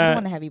 I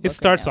want a heavy book. It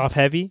starts off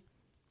heavy,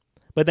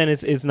 but then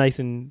it's nice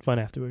and fun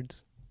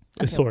afterwards.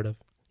 Okay. Sort of.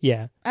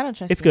 Yeah. I don't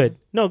trust. It's good.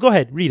 No, go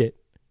ahead, read it.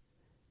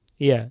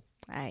 Yeah.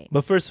 Alright.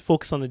 But first,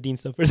 focus on the Dean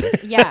stuff first.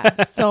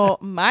 Yeah. So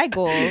my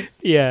goals.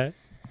 Yeah.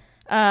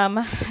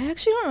 I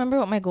actually don't remember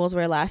what my goals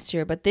were last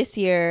year, but this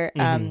year,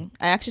 I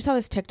actually saw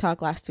this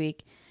TikTok last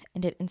week,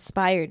 and it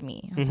inspired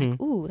me. I was like,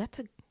 "Ooh, that's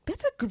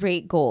a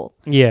great goal."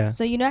 Yeah.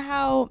 So you know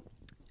how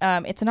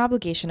it's an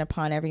obligation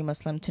upon every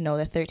Muslim to know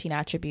the 13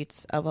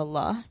 attributes of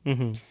Allah,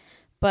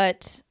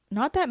 but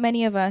not that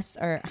many of us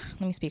are.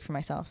 Let me speak for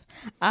myself.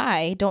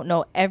 I don't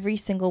know every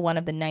single one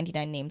of the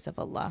 99 names of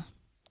Allah.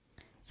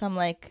 So I'm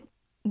like,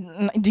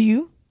 do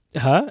you?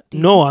 Huh?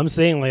 No, I'm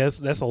saying like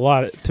that's a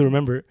lot to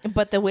remember.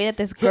 But the way that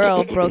this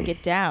girl broke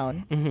it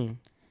down,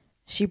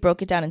 she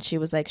broke it down and she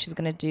was like, she's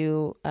gonna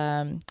do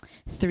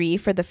 3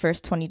 for the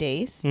first 20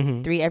 days,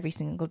 3 every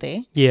single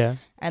day,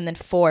 and then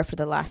 4 for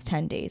the last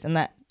 10 days, and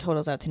that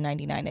totals out to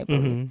 99, I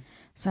believe.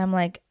 So I'm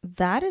like,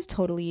 that is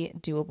totally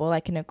doable. I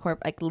can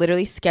like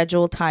literally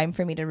schedule time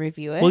for me to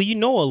review it. Well, you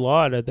know a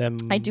lot of them.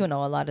 I do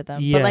know a lot of them,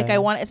 Yeah. but like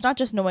it's not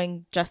just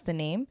knowing just the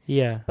name,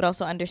 but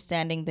also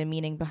understanding the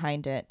meaning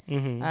behind it.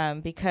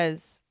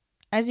 Because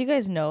as you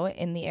guys know,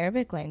 in the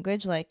Arabic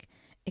language, like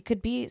it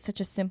could be such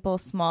a simple,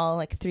 small,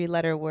 like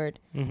 3-letter word,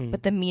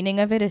 but the meaning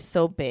of it is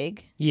so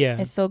big. Yeah.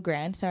 It's so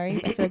grand.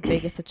 Sorry. I feel like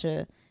big is such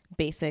a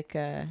basic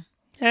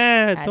don't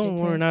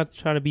adjective. worry, we're not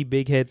trying to be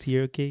big heads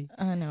here, okay?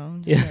 I know.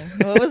 I'm just saying.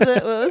 What was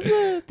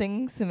the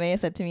thing Sumaya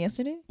said to me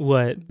yesterday?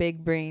 What?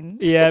 Big brain.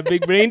 Yeah,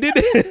 big brained it.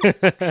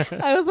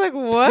 I was like,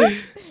 what?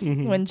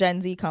 When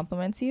Gen Z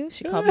compliments you,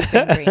 she called me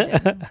big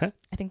brained.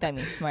 I think that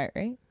means smart,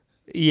 right?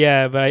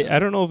 Yeah, but I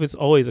don't know if it's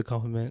always a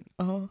compliment.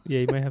 Oh. Yeah,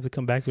 you might have to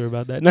come back to her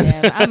about that.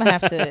 Yeah, I'm gonna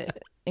have to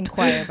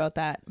inquire about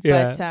that.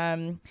 Yeah.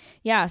 But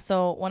yeah,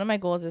 so one of my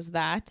goals is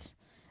that.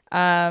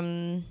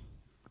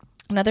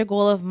 Another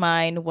goal of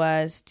mine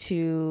was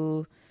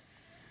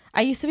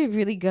I used to be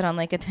really good on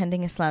like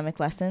attending Islamic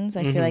lessons.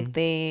 I feel like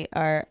they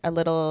are a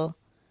little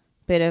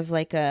bit of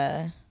like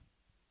a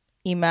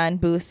iman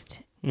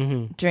boost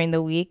during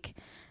the week.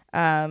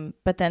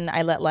 But then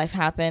I let life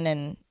happen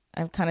and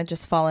I've kind of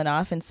just fallen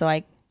off. And so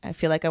I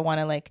feel like I want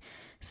to like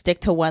stick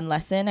to one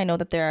lesson. I know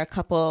that there are a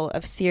couple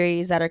of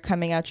series that are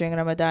coming out during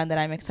Ramadan that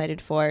I'm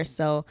excited for.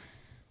 So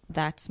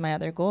that's my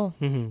other goal.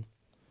 And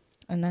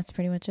that's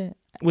pretty much it.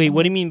 Wait,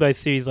 what do you mean by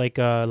series? Like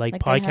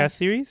podcast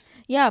series?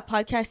 Yeah,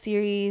 podcast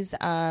series.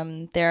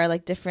 There are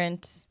like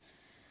different.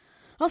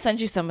 I'll send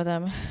you some of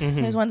them.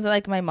 There's ones that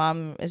like my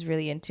mom is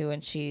really into,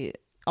 and she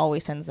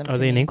always sends them. Are to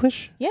they me. in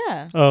English?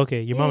 Yeah. Oh,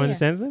 okay. Your mom Yeah.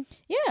 understands them?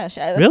 Yeah.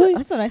 Really?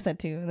 That's what I said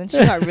too. And then she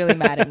got really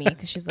mad at me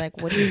because she's like,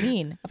 "What do you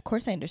mean?" Of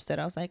course I understood.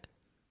 I was like,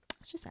 "I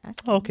was just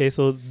asking." Okay,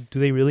 so do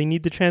they really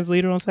need the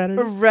translator on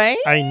Saturday? Right?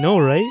 I know,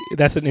 right?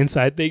 That's an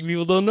inside thing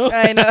people don't know.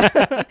 I know.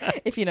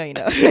 If you know, you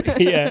know.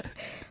 Yeah.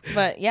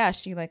 But yeah,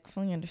 she like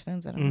fully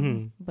understands it. I don't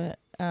know. But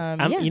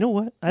yeah. You know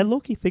what? I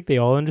low-key think they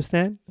all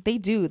understand. They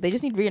do. They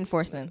just need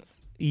reinforcements.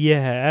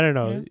 Yeah, I don't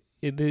know.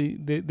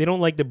 They don't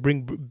like to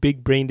bring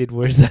big-brained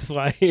words. That's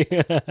why.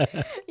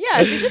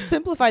 Yeah, if you just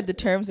simplified the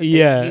terms that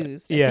they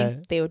used, I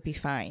think they would be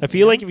fine. I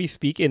feel like if you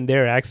speak in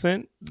their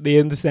accent, they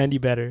understand you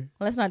better.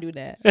 Let's not do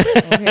that.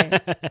 Okay.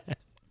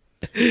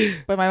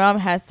 But my mom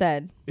has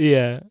said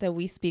that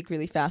we speak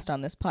really fast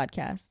on this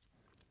podcast.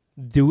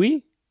 Do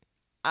we?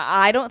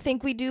 I don't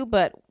think we do,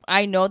 but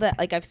I know that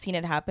like I've seen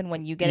it happen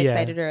when you get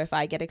excited or if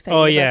I get excited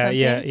Oh, about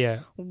something.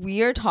 yeah.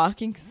 We are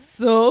talking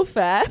so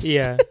fast.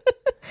 Yeah.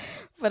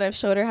 But I've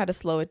showed her how to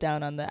slow it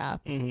down on the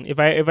app. If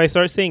I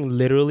start saying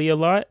literally a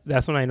lot,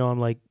 that's when I know I'm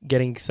like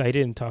getting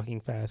excited and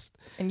talking fast.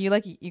 And you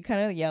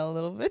kind of yell a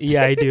little bit.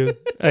 Yeah, I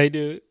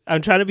do.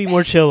 I'm trying to be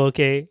more chill,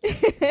 okay?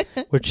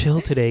 We're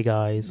chill today,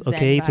 guys. Zen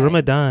okay, it's vibes.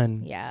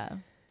 Ramadan. Yeah.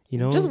 You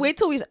know? Just wait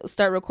till we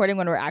start recording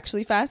when we're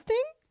actually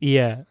fasting.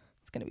 Yeah.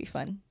 It's going to be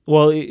fun.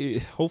 Well,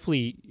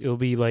 hopefully it'll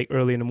be like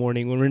early in the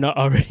morning when we're not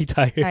already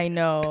tired. I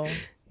know.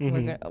 We're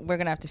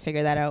going to have to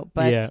figure that out.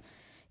 But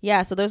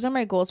yeah, so those are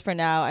my goals for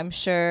now. I'm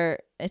sure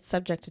it's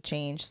subject to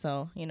change.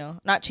 So,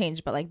 not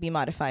change, but like be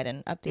modified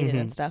and updated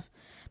and stuff.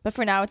 But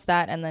for now, it's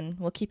that. And then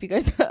we'll keep you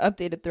guys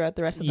updated throughout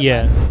the rest of the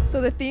month.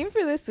 So the theme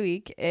for this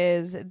week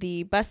is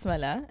the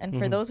basmala. And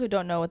for those who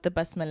don't know what the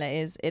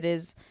basmala is, it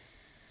is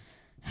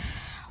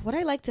what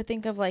I like to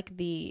think of like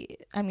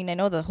I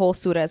know the whole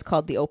surah is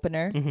called the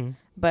opener,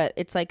 but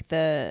it's like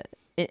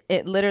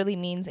it literally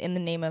means in the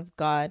name of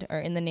God or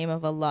in the name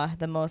of Allah,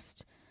 the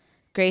most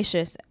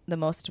gracious, the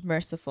most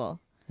merciful.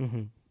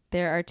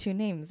 there are two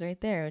names right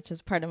there, which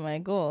is part of my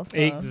goal. So.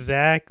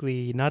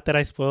 Exactly. Not that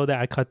I spoiled that.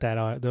 I cut that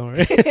out. Don't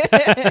worry.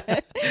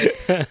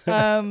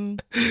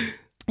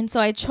 And so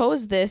I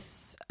chose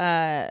this.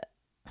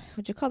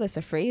 Would you call this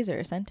a phrase or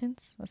a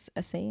sentence?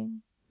 A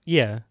saying?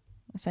 Yeah.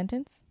 A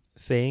sentence?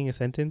 Saying a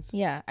sentence?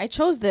 Yeah. I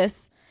chose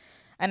this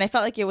and I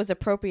felt like it was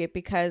appropriate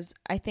because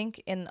I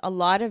think in a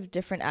lot of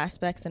different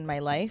aspects in my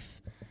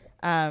life,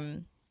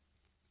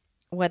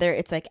 whether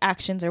it's like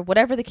actions or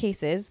whatever the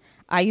case is,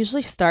 I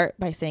usually start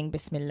by saying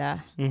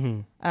Bismillah.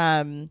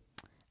 Mm-hmm.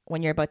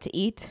 When you're about to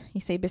eat,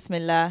 you say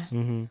Bismillah.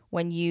 Mm-hmm.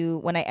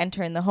 When I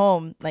enter in the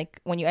home, like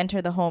when you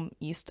enter the home,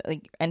 you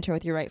enter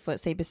with your right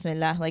foot, say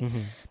Bismillah. Like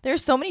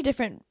there's so many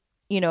different,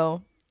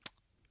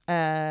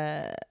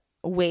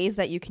 ways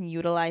that you can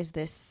utilize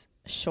this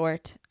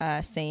short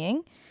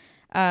saying.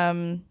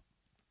 Now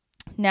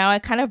I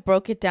kind of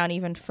broke it down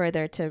even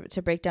further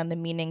to break down the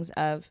meanings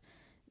of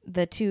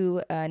the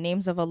two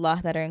names of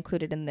Allah that are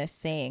included in this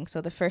saying.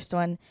 So the first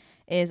one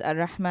is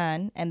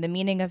Ar-Rahman, and the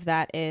meaning of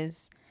that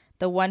is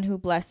the one who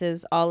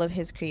blesses all of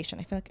his creation.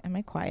 I feel like, am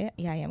I quiet?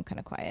 Yeah, I am kind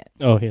of quiet.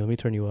 Oh, here, let me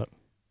turn you up.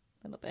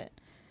 A little bit.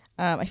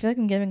 I feel like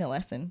I'm giving a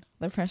lesson.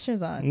 The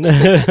pressure's on.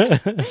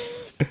 The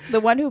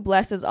one who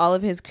blesses all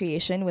of his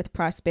creation with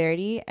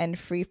prosperity and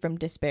free from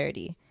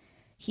disparity.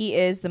 He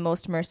is the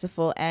most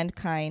merciful and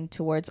kind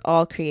towards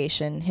all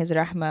creation. His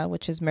rahmah,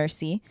 which is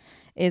mercy,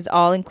 is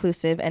all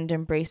inclusive and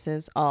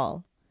embraces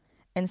all.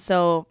 And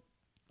so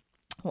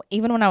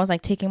even when I was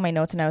like taking my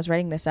notes and I was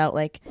writing this out,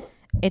 like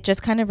it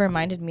just kind of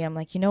reminded me, I'm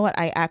like, you know what?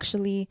 I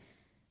actually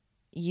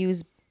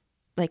use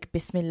like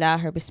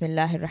Bismillah or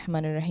Bismillahir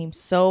Rahmanir Rahim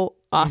so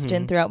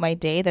often throughout my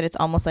day that it's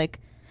almost like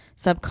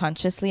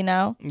subconsciously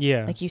now.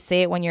 Yeah. Like you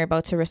say it when you're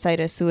about to recite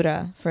a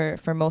surah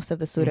for most of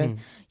the surahs.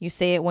 You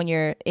say it when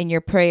you're in your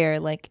prayer,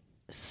 like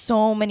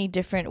so many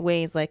different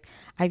ways. Like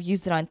I've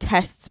used it on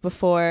tests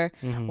before,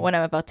 when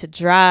I'm about to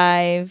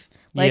drive.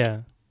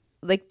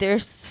 Like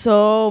there's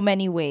so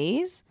many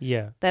ways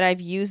that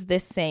I've used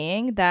this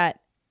saying that,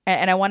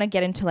 and I want to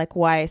get into like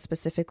why I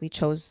specifically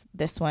chose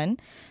this one.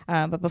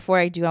 But before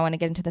I do, I want to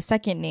get into the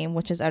second name,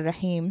 which is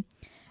Ar-Rahim.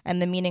 And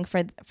the meaning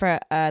for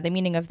the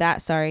meaning of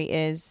that,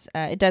 is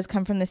it does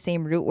come from the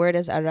same root word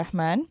as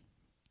Ar-Rahman,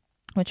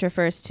 which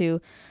refers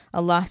to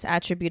Allah's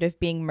attribute of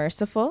being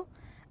merciful.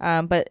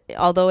 But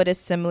although it is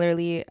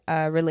similarly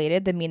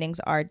related, the meanings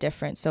are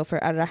different. So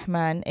for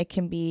Ar-Rahman, it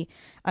can be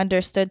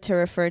understood to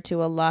refer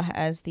to Allah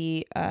as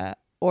the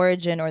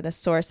origin or the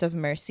source of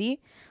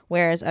mercy,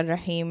 whereas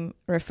Ar-Rahim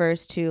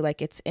refers to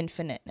like its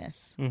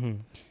infiniteness.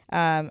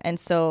 And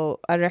so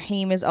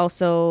Ar-Rahim is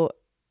also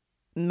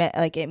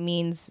it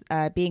means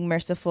being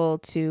merciful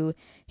to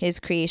his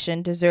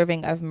creation,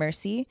 deserving of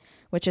mercy,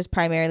 which is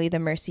primarily the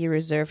mercy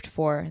reserved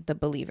for the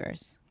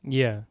believers.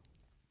 Yeah.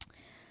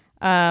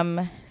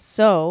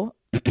 So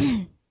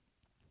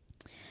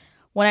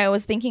when I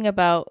was thinking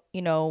about,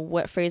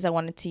 what phrase I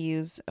wanted to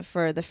use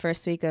for the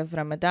first week of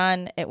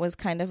Ramadan, it was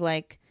kind of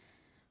like,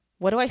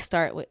 what do I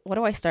start with? What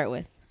I start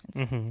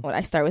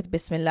with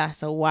Bismillah.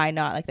 So why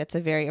not? Like that's a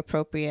very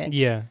appropriate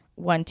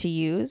one to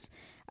use.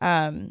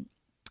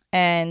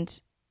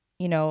 And,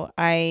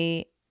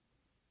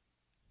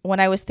 when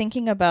I was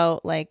thinking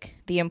about like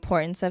the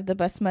importance of the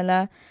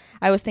basmala,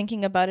 I was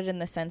thinking about it in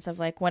the sense of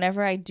like,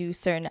 whenever I do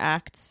certain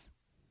acts,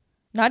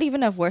 not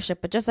even of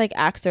worship, but just like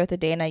acts throughout the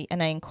day,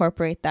 and I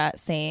incorporate that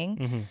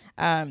saying,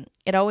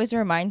 it always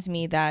reminds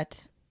me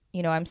that,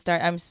 I'm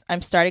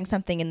starting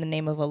something in the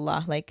name of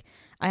Allah. Like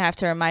I have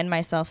to remind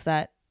myself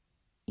that,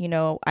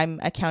 I'm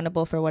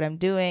accountable for what I'm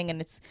doing,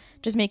 and it's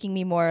just making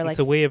me more like, it's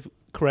a way of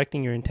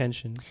correcting your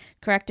intention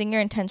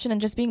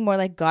and just being more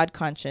like God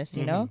conscious,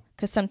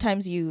 because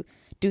sometimes you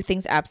do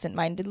things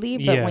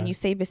absent-mindedly, but when you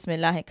say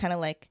Bismillah, it kind of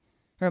like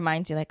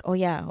reminds you like, oh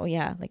yeah,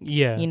 like,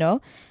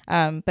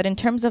 but in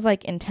terms of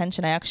like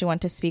intention, I actually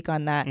want to speak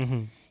on that.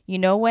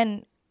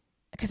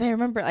 Because I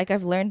remember like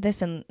I've learned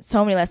this in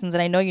so many lessons,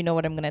 and I know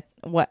what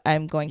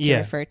I'm going to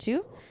refer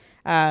to,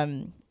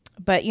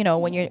 but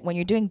when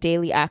you're doing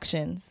daily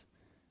actions,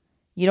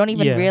 you don't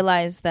even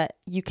realize that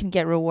you can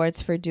get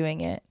rewards for doing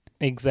it.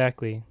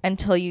 Exactly.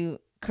 Until you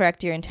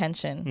correct your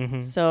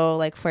intention. So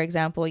like, for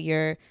example,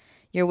 you're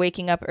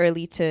waking up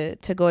early to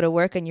go to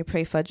work and you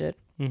pray Fajr.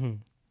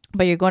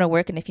 But you're going to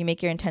work, and if you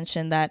make your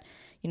intention that,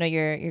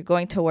 you're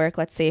going to work,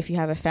 let's say if you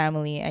have a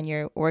family and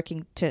you're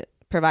working to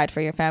provide for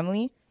your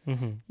family,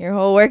 your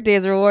whole work day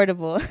is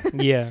rewardable.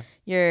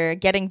 You're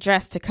getting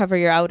dressed to cover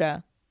your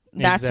aura.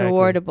 That's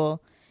rewardable.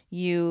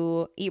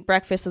 You eat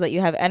breakfast so that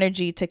you have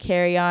energy to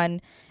carry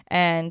on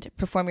and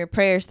perform your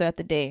prayers throughout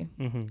the day.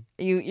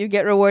 You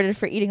get rewarded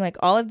for eating. Like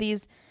all of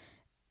these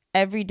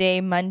everyday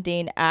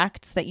mundane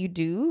acts that you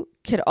do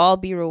could all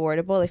be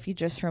rewardable if you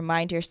just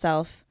remind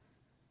yourself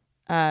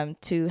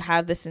to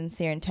have the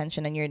sincere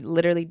intention, and you're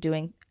literally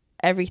doing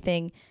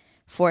everything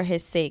for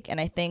his sake.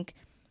 And I think,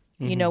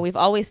 we've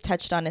always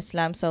touched on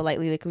Islam so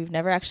lightly, like we've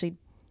never actually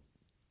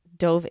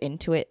dove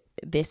into it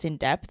this in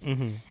depth.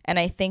 And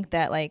I think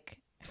that like,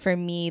 for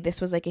me,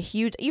 this was like a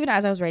huge, even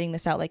as I was writing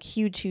this out, like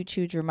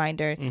huge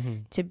reminder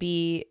to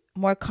be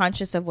more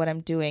conscious of what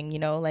I'm doing, you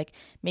know, like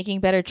making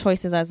better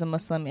choices as a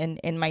Muslim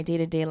in my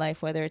day-to-day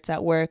life, whether it's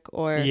at work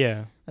or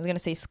I was going to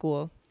say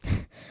school,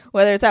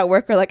 whether it's at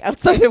work or like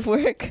outside of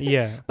work.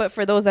 Yeah. But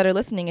for those that are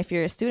listening, if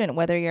you're a student,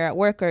 whether you're at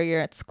work or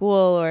you're at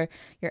school or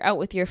you're out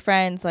with your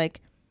friends, like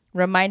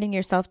reminding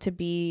yourself to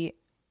be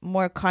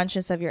more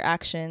conscious of your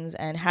actions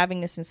and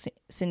having this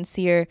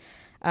sincere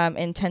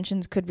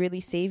intentions could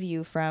really save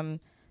you from,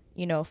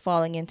 you know,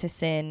 falling into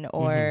sin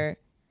or,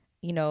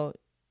 you know,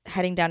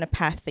 heading down a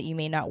path that you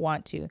may not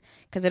want to,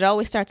 because it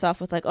always starts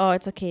off with like, oh,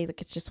 it's okay, like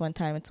it's just one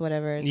time, it's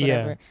whatever,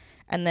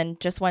 and then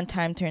just one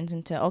time turns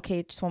into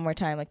okay, just one more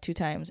time, like 2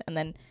 times, and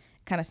then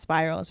kind of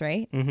spirals,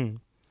 right?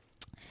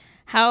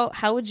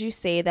 How would you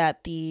say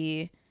that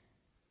the,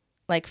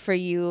 like for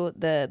you,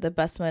 the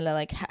basmala,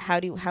 like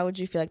how would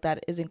you feel like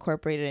that is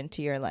incorporated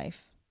into your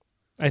life?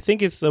 I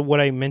think it's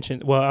what I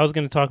mentioned. Well, I was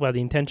going to talk about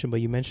the intention,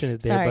 but you mentioned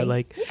it there. Sorry. But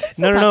like,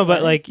 no.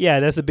 But like, yeah,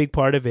 that's a big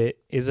part of it,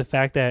 is the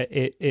fact that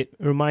it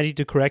reminds you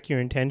to correct your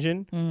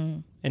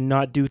intention and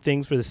not do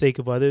things for the sake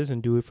of others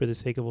and do it for the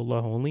sake of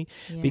Allah only.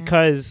 Yeah.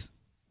 Because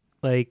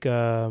like,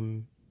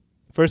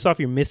 first off,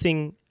 you're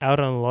missing out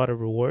on a lot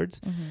of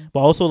rewards, but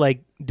also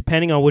like,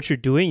 depending on what you're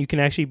doing, you can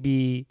actually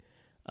be,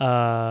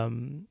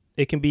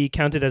 it can be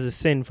counted as a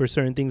sin for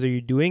certain things that you're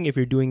doing if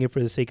you're doing it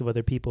for the sake of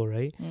other people,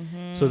 right?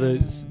 So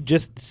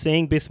just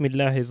saying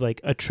Bismillah is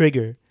like a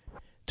trigger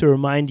to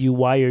remind you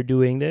why you're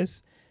doing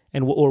this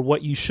and or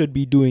what you should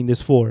be doing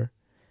this for.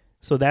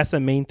 So that's the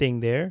main thing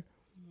there.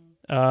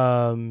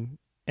 And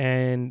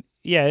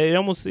yeah,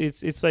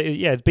 it's like,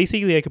 yeah, it's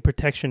basically like a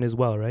protection as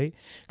well, right?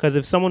 Because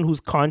if someone who's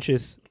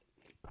conscious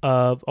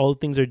of all the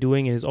things they're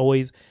doing and is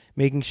always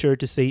making sure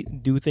to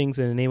do things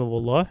in the name of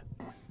Allah,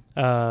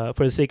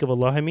 for the sake of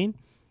Allah, I mean,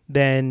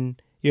 then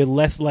you're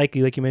less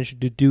likely, like you mentioned,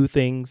 to do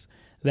things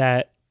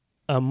that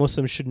a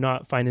Muslim should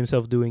not find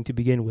himself doing to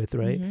begin with,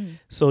 right?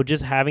 So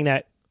just having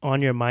that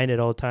on your mind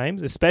at all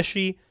times,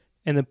 especially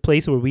in the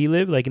place where we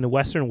live, like in the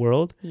Western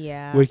world,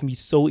 where it can be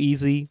so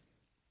easy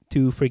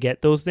to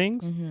forget those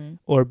things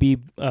or be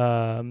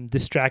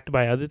distracted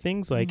by other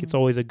things. Like it's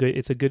always a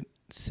good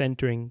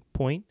centering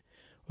point,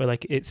 or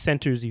like it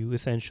centers you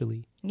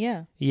essentially.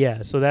 Yeah.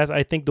 So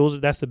I think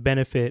that's the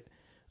benefit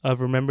of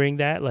remembering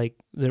that, like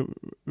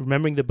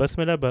remembering the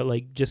basmala, but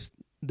like just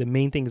the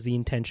main thing is the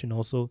intention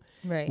also,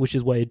 right? Which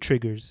is what it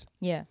triggers.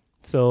 Yeah.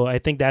 So I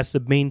think that's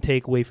the main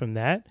takeaway from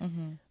that.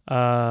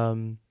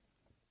 And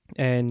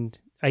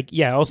like,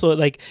 yeah, also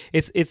like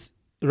it's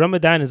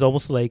Ramadan is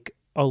almost like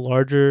a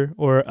larger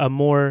or a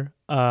more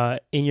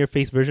in your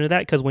face version of that,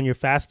 because when you're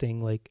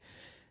fasting, like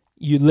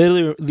you're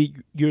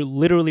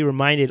literally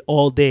reminded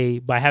all day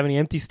by having an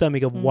empty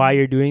stomach of why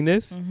you're doing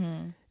this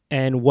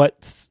and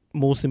what's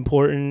most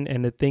important,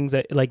 and the things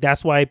that, like,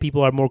 that's why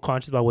people are more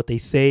conscious about what they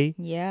say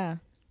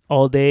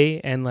all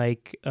day, and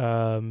like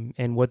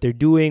and what they're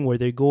doing, where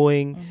they're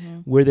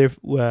going, where they're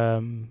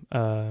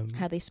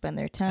how they spend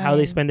their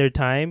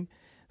time.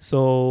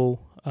 So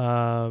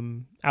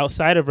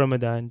outside of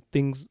Ramadan,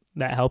 things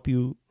that help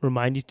you,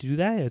 remind you to do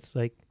that, it's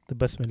like the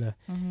basmala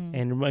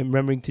and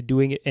remembering to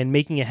doing it and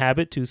making a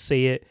habit to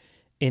say it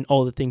in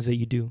all the things that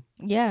you do.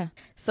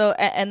 So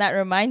and that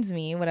reminds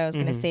me, what I was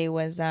going to say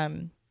was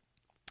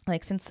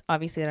like, since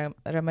obviously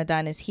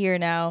Ramadan is here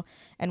now,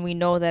 and we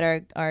know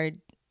that our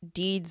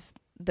deeds,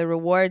 the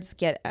rewards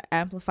get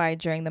amplified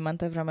during the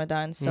month of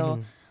Ramadan.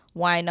 So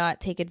why not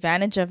take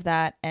advantage of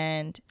that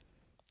and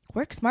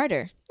work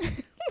smarter?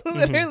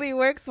 Literally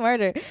work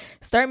smarter.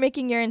 Start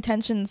making your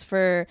intentions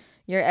for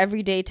your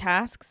everyday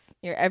tasks,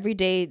 your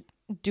everyday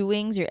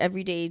doings, your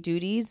everyday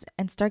duties,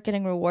 and start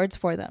getting rewards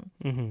for them.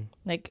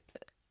 Like,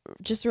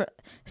 just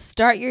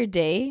start your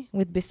day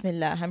with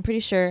Bismillah. I'm pretty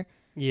sure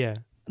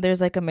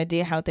there's like a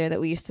Madih out there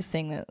that we used to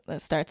sing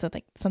that starts with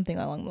like something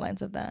along the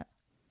lines of that.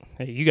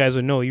 Hey, you guys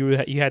would know. You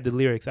had the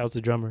lyrics. I was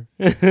the drummer.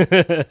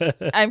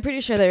 I'm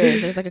pretty sure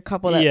there's like a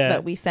couple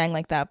that we sang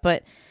like that.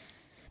 But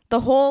the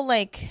whole,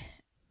 like,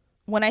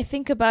 when I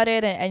think about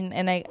it,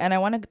 and I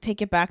want to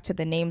take it back to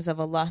the names of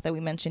Allah that we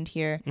mentioned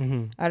here,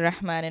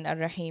 Ar-Rahman and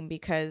Ar-Rahim,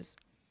 because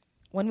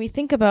when we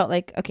think about,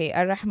 like, okay,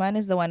 Ar-Rahman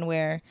is the one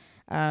where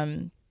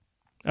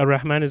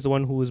Ar-Rahman is the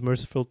one who is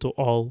merciful to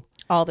all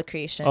the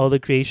creation, all the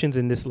creations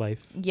in this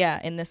life.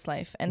 In this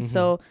life. And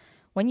so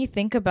when you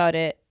think about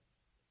it,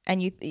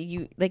 and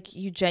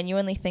you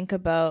genuinely think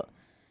about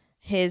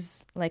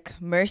his, like,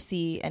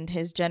 mercy and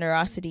his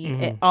generosity,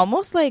 it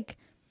almost like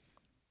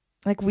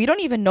we don't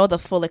even know the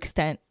full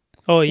extent.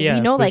 We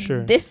know, like,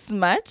 this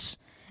much,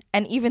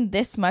 and even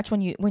this much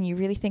when you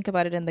really think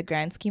about it in the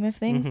grand scheme of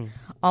things,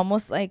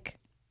 almost like,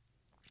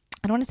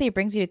 I don't want to say it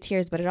brings you to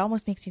tears, but it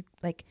almost makes you,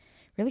 like,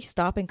 really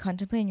stop and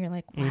contemplate, and you're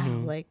like,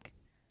 wow, like,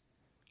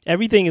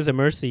 everything is a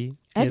mercy.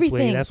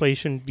 Everything. That's why you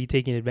shouldn't be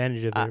taking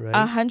advantage of it, right?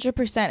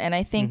 100%. And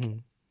I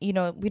think, you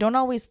know, we don't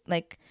always,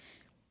 like,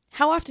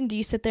 how often do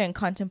you sit there and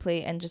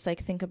contemplate and just,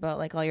 like, think about,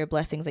 like, all your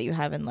blessings that you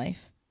have in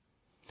life?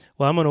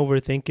 Well, I'm an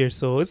overthinker,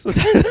 so it's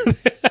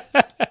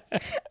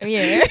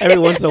yeah. every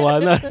once in a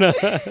while. No.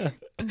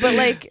 But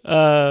like,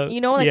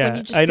 you know, like when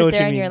you just sit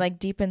there and you're like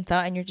deep in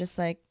thought and you're just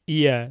like,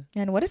 yeah.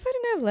 And what if I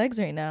didn't have legs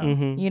right now?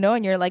 Mm-hmm. You know,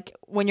 and you're like,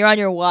 when you're on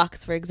your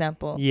walks, for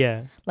example.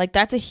 Yeah. Like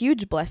that's a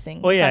huge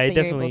blessing. Oh yeah, I that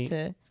you're definitely. able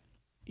to...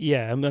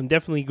 Yeah, I'm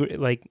definitely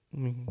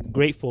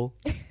grateful.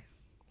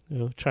 You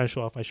know, trying to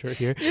show off my shirt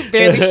here. You're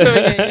barely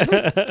showing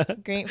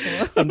it.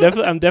 Grateful.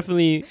 I'm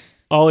definitely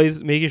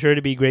always making sure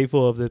to be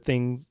grateful of the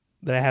things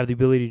that I have the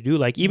ability to do.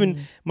 Like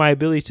even my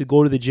ability to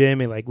go to the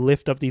gym and like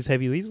lift up these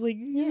heavy weights, like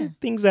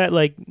things that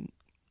like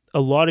a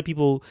lot of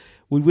people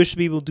would wish to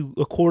be able to do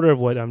a quarter of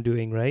what I'm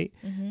doing, right?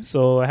 Mm-hmm.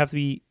 So I have to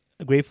be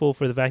grateful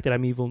for the fact that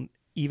I'm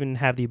even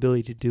have the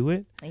ability to do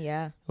it.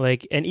 Yeah.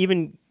 Like, and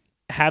even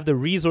have the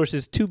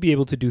resources to be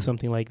able to do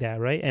something like that,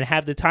 right? And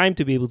have the time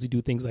to be able to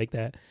do things like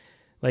that.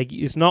 Like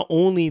it's not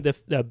only the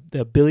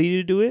ability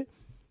to do it,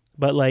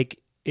 but like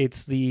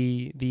it's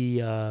the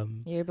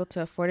you're able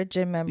to afford a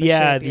gym membership.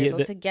 Yeah, you're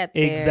able to get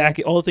there.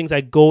 Exactly, all the things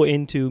that go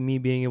into me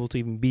being able to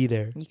even be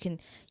there.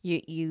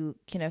 You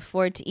can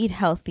afford to eat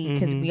healthy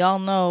because we all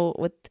know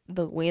with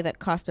the way that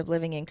cost of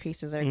living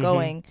increases are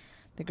going,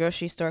 the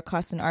grocery store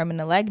costs an arm and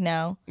a leg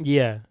now.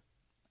 Yeah,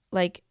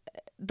 like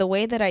the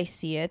way that I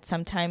see it,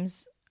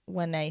 sometimes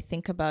when I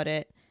think about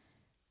it,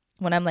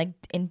 when I'm like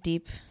in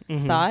deep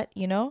thought,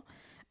 you know.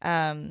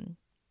 I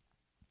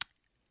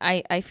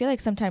feel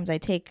like sometimes I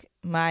take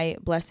my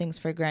blessings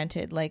for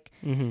granted. Like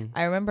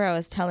I remember I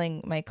was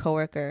telling my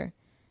coworker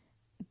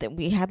that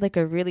we had like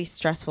a really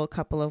stressful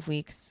couple of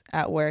weeks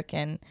at work,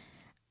 and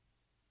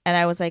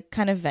I was like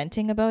kind of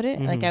venting about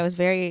it. Like I was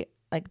very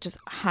like just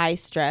high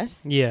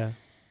stress. Yeah.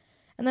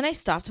 And then I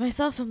stopped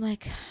myself. I'm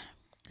like,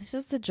 this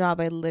is the job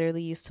I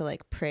literally used to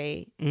like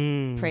pray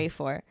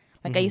for.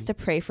 Like I used to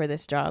pray for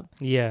this job.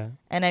 Yeah.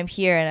 And I'm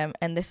here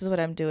and this is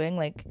what I'm doing.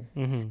 Like,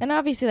 and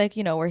obviously like,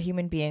 you know, we're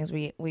human beings.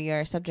 We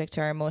are subject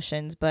to our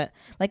emotions, but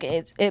like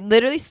it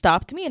literally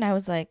stopped me. And I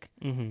was like,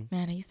 man,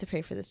 I used to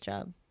pray for this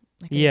job.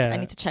 Like, I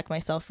need to check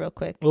myself real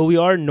quick. Well, we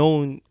are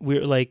known.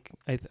 We're like,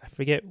 I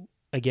forget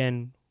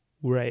again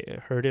where I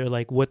heard it or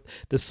like what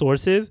the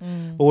source is,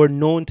 but we're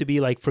known to be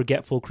like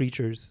forgetful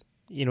creatures.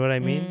 You know what I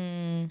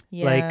mean?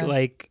 Yeah.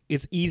 Like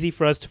it's easy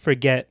for us to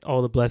forget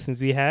all the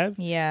blessings we have.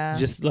 Yeah.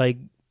 Just like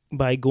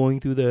by going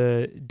through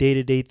the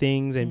day-to-day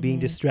things and being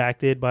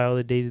distracted by all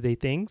the day-to-day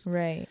things.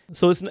 Right.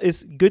 So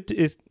it's good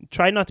to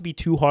try not to be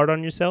too hard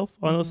on yourself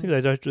on those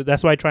things.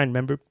 That's why I try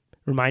and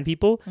remind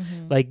people,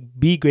 like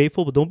be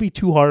grateful, but don't be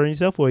too hard on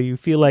yourself where you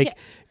feel like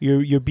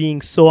you're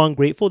being so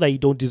ungrateful that you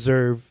don't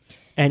deserve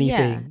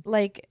anything. Yeah.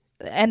 Like,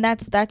 and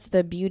that's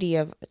the beauty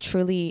of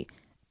truly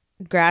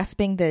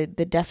grasping the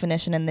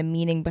definition and the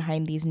meaning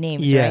behind these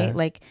names, right?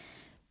 Like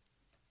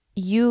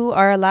you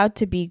are allowed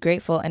to be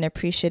grateful and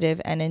appreciative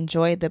and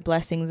enjoy the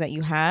blessings that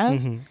you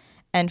have.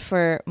 And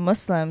for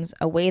Muslims,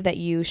 a way that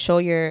you show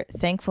your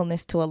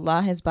thankfulness to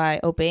Allah is by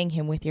obeying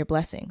him with your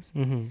blessings.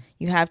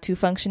 You have 2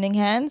 functioning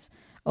hands,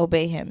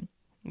 obey him.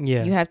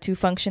 Yeah. You have 2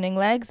 functioning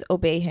legs,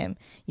 obey him.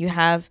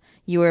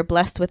 You are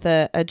blessed with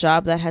a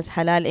job that has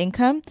halal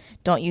income,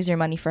 don't use your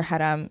money for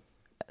haram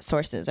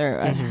sources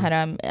or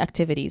haram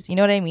activities. You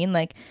know what I mean?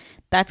 Like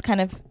that's kind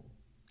of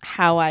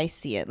how I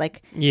see it.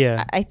 Like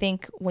I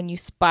think when you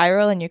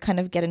spiral and you kind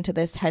of get into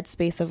this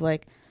headspace of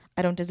like,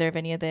 I don't deserve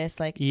any of this,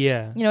 like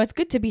you know, it's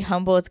good to be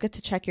humble, it's good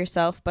to check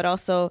yourself, but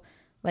also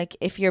like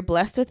if you're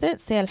blessed with it,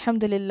 say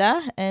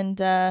alhamdulillah and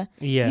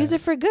use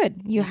it for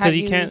good.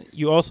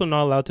 You're also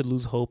not allowed to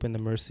lose hope in the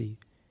mercy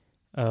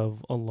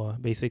of Allah,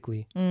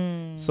 basically.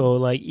 So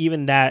like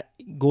even that,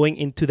 going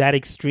into that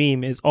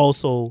extreme is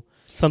also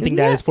something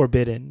that is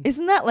forbidden.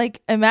 Isn't that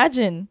like,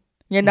 imagine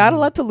you're not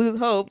allowed to lose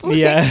hope. Like,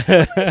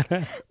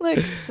 like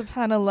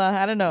subhanallah,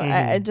 I don't know.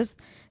 I just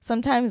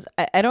sometimes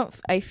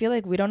I feel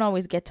like we don't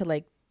always get to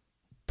like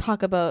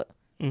talk about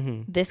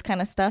this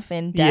kind of stuff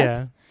in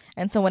depth.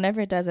 And so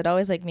whenever it does, it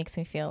always like makes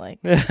me feel like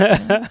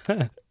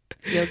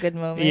feel good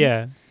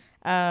moment.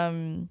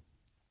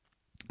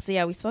 So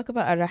yeah, we spoke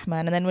about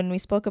Ar-Rahman, and then when we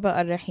spoke about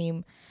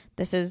Ar-Rahim,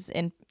 this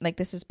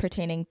is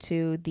pertaining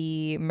to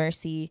the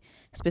mercy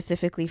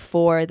specifically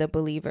for the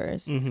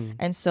believers.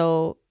 And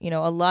so, you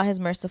know, Allah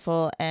is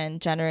merciful and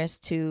generous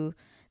to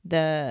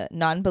the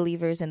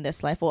non-believers in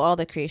this life, well, all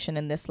the creation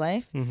in this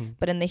life,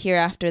 but in the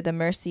hereafter, the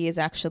mercy is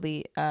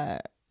actually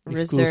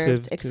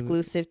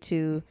exclusive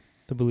to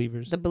the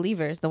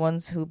believers, the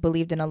ones who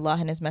believed in Allah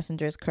and his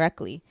messengers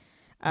correctly.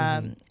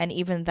 And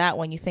even that,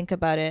 when you think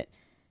about it,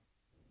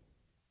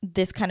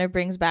 this kind of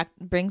brings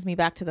me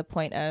back to the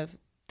point of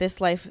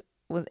this life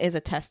is a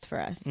test for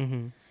us.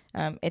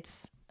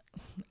 It's,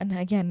 and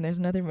again, there's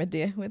another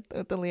madiyah with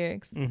the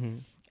lyrics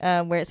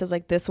where it says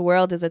like, this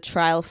world is a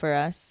trial for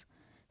us.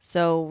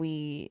 So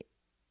I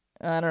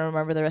don't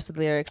remember the rest of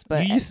the lyrics,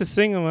 but you used to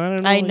sing them.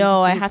 I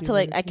know. I have to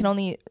like, I can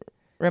only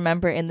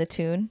remember in the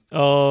tune.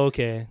 Oh,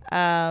 okay.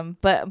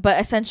 But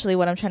essentially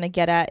what I'm trying to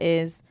get at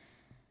is,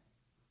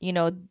 you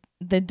know,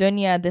 the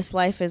dunya, this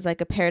life is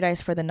like a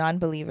paradise for the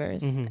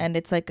non-believers, and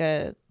it's like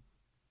a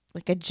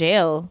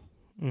jail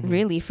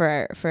really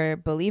for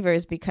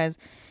believers, because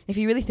if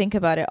you really think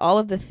about it, all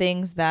of the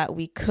things that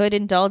we could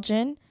indulge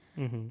in,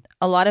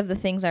 a lot of the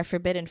things are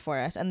forbidden for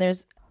us, and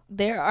there's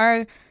there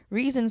are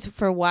reasons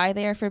for why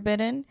they are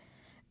forbidden.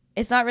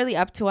 It's not really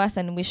up to us,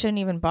 and we shouldn't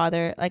even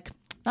bother. Like,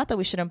 not that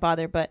we shouldn't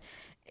bother, but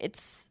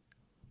it's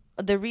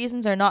the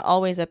reasons are not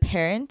always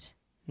apparent,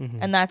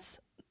 and that's,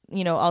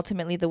 you know,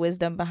 ultimately the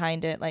wisdom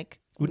behind it. Like,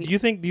 do you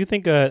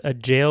think a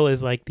jail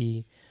is like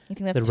the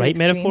right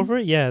metaphor for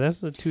it? Yeah, that's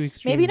the too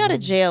extreme. Maybe not a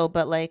jail,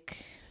 but like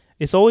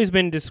it's always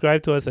been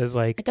described to us as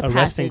like a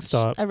resting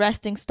stop. A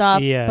resting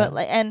stop. Yeah. But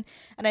like, and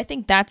I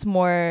think that's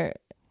more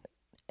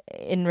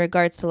in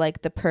regards to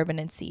like the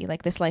permanency.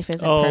 Like, this life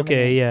isn't permanent.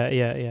 Okay.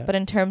 Yeah. But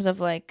in terms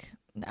of like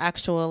the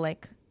actual,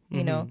 like,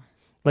 you know,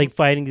 like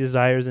fighting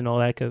desires and all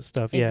that kind of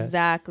stuff. Yeah.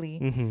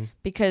 Exactly.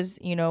 Because,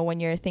 you know, when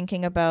you're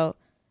thinking about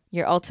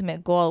your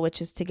ultimate goal, which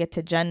is to get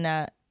to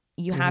Jannah,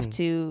 you have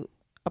to,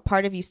 a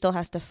part of you still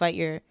has to fight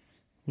your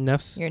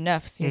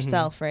nafs,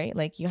 yourself, right?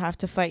 Like, you have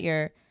to fight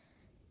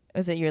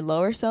is it your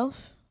lower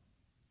self?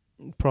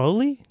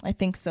 Probably. I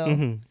think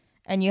so.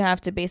 And you have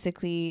to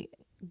basically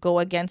go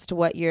against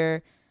what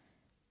your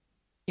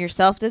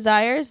self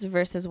desires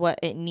versus what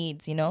it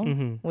needs, you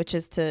know, which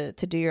is to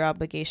do your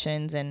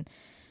obligations. And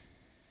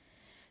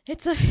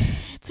it's a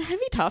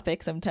heavy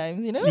topic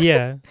sometimes, you know?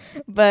 Yeah.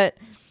 But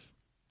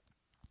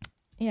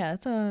yeah,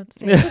 that's all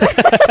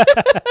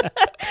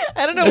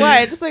I don't know why.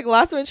 I just like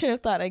lost my train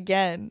of thought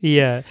again.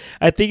 Yeah.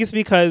 I think it's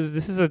because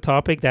this is a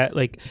topic that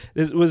like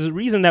there was a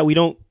reason that we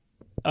don't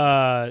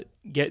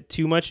get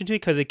too much into it,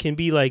 because it can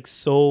be like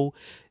so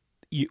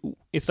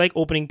it's like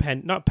opening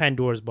not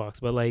Pandora's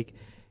box, but like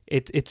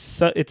it's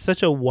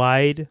such a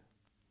wide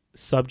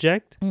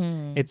subject.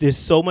 There's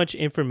so much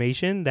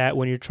information that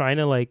when you're trying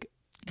to like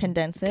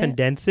condense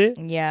it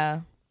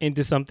yeah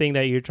into something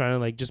that you're trying to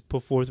like just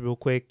put forth real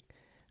quick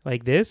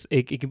like this,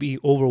 it can be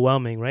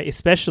overwhelming, right?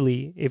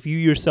 Especially if you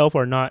yourself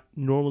are not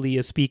normally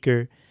a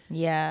speaker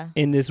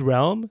in this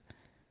realm.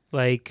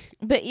 Like,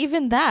 but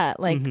even that,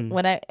 like,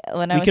 when I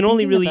was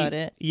thinking about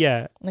it,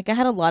 like, I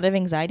had a lot of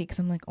anxiety because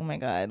I'm like, oh my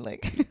god,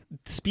 like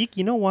speak.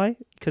 You know why?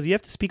 Because you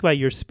have to speak about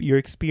your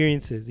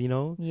experiences. You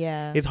know,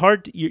 it's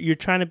hard. You're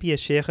trying to be a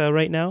sheikha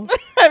right now.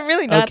 I'm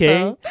really not. Okay,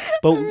 though.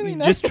 But really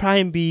just try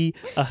and be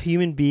a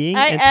human being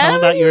and tell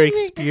about your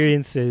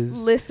experiences.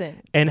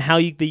 Listen, and how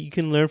you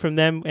can learn from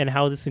them, and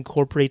how this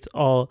incorporates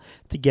all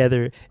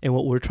together in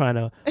what we're trying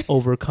to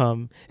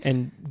overcome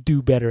and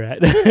do better at.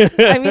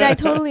 I mean, I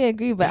totally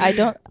agree, but I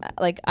don't.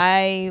 Like,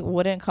 I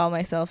wouldn't call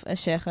myself a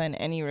sheikha in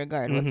any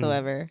regard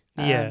whatsoever.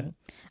 I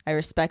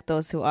respect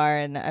those who are,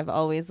 and I've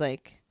always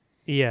like,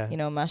 you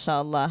know,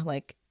 mashallah,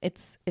 like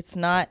it's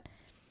not,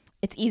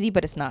 it's easy,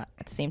 but it's not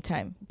at the same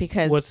time,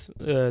 because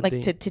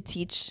like to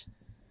teach,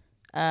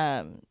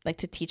 like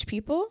to teach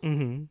people,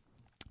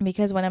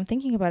 because when I'm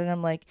thinking about it,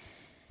 I'm like,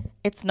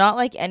 it's not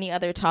like any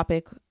other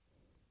topic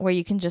where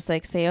you can just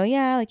like say, oh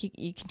yeah, like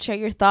you can share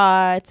your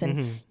thoughts,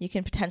 and you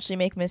can potentially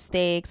make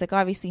mistakes. Like,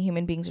 obviously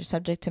human beings are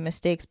subject to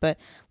mistakes, but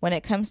when it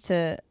comes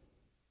to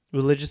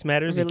religious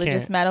matters,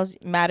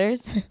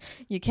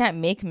 you can't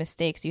make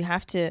mistakes. You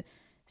have to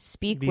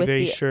be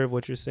very sure of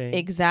what you're saying.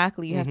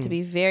 Exactly. You have to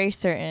be very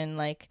certain,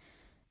 like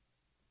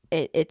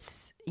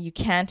it's you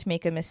can't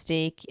make a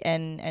mistake,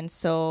 and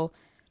so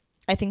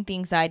I think the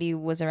anxiety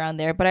was around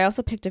there, but I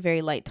also picked a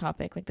very light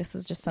topic. Like, this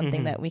is just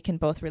something that we can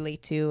both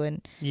relate to,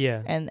 and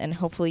and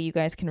hopefully you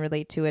guys can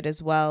relate to it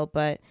as well.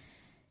 But,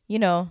 you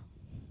know,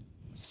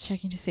 just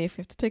checking to see if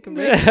we have to take a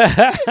break.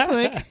 Like,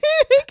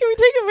 can we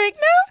take a break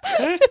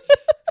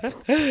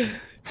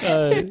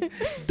now?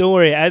 Don't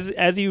worry.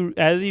 As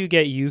you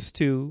get used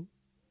to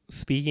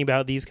speaking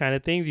about these kind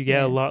of things, you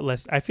get a lot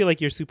less. I feel like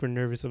you're super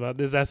nervous about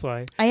this. That's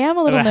why I am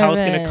a little nervous. How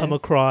it's gonna come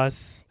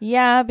across.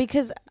 Yeah,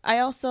 because I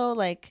also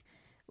like.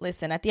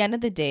 Listen, at the end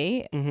of the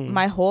day,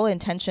 my whole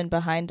intention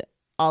behind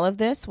all of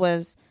this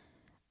was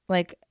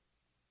like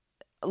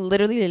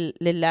literally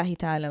lillahi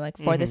ta'ala, like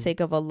for the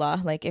sake of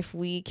Allah. Like, if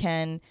we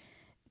can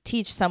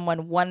teach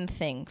someone one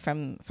thing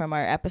from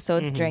our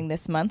episodes during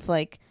this month,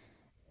 like,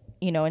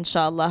 you know,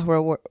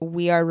 inshallah,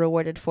 we are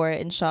rewarded for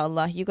it.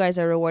 Inshallah, you guys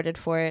are rewarded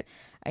for it.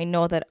 I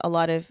know that a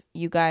lot of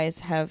you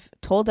guys have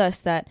told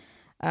us that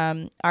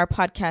our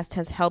podcast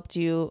has helped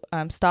you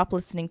stop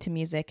listening to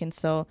music, and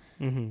so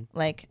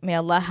like, may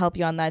Allah help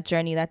you on that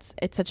journey. It's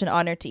such an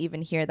honor to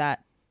even hear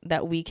that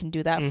we can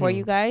do that for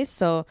you guys.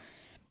 So,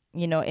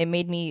 you know, it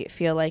made me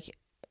feel like,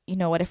 you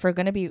know what, if we're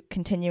going to be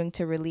continuing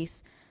to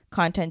release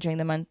content during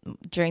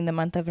the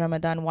month of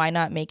Ramadan, why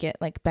not make it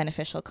like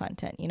beneficial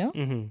content, you know?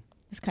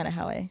 It's kind of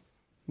how I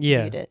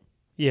viewed it.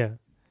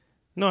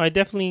 No, I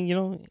definitely, you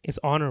know, it's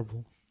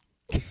honorable.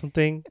 It's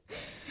something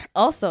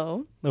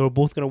also that we're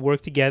both going to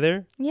work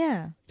together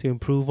to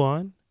improve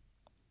on.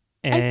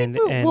 And I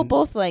think we'll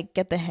both like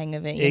get the hang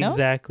of it, you know?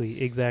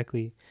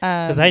 Exactly.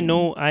 Because I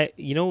know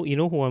you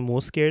know who I'm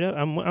most scared of?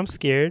 I'm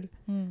scared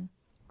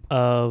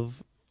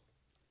of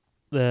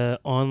the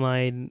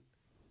online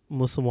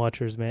Muslim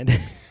watchers, man.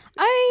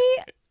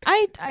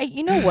 I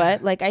you know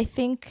what? Like, I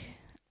think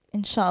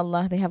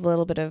inshallah they have a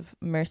little bit of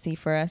mercy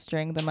for us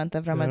during the month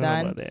of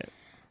Ramadan.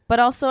 But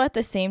also at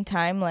the same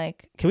time,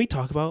 like, can we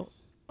talk about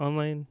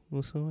online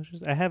Muslim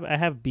watchers? I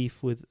have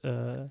beef with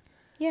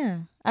Yeah.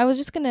 I was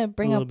just gonna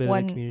bring little up bit of the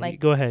one community. like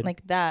Go ahead.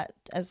 like that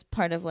as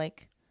part of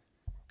like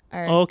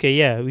our Oh, okay,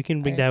 yeah, we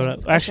can bring our that up.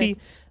 things. Actually,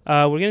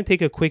 we're gonna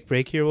take a quick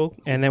break here,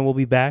 and then we'll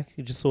be back,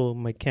 just so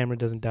my camera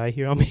doesn't die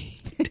here on me.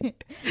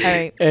 All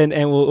right. and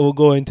we'll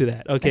go into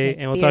that, okay? Okay,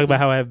 And we'll talk about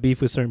BRB. how I have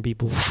beef with certain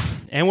people.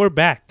 And we're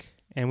back,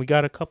 and we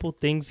got a couple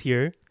things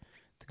here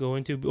to go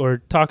into or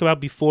talk about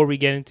before we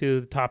get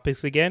into the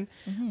topics again.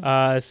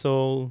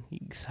 So,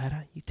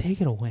 Sarah, you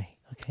take it away,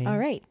 okay? All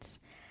right.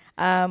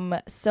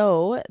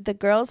 So the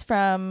girls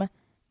from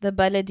the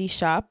Baladi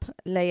shop,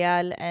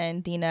 Layal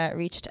and Dina,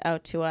 reached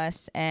out to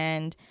us,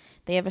 and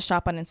they have a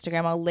shop on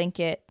Instagram. I'll link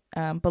it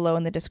below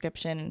in the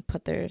description and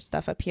put their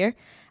stuff up here.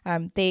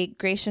 They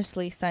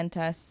graciously sent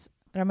us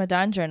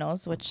Ramadan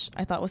journals, which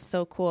I thought was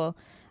so cool.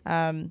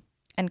 And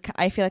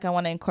I feel like I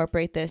want to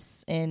incorporate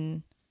this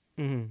in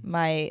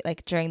my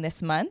like during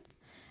this month.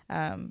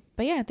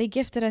 But yeah, they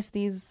gifted us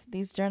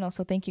these journals,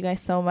 so thank you guys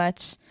so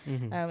much.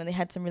 And they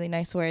had some really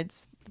nice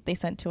words that they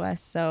sent to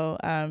us. So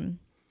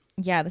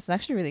yeah, this is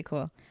actually really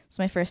cool. It's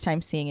my first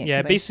time seeing it. Yeah,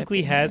 'cause it I basically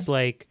shipped it has here.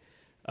 like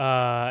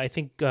I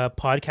think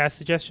podcast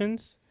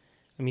suggestions.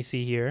 Let me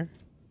see here.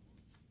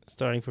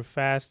 Starting for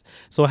fast.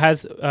 So it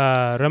has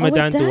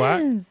Ramadan oh, it dua.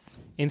 does.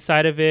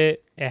 Inside of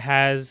it, it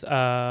has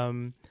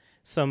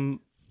some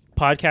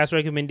podcast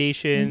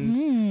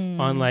recommendations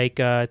on like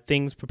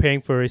things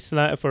preparing for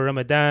for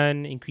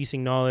Ramadan,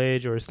 increasing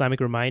knowledge, or Islamic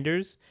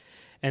reminders.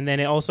 And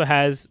then it also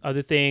has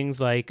other things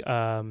like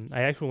I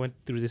actually went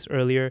through this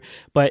earlier,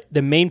 but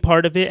the main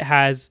part of it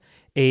has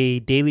a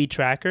daily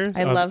tracker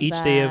I of love each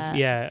day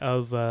that.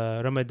 of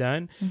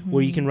Ramadan,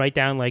 where you can write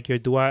down like your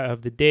dua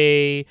of the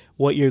day,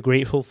 what you're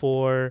grateful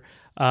for,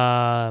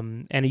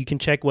 and you can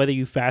check whether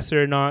you fasted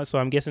or not. So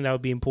I'm guessing that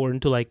would be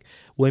important to like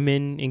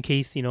women in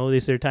case this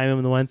is their time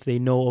of the month. They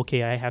know,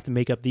 okay, I have to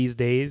make up these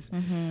days.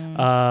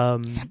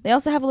 They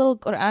also have a little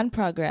Quran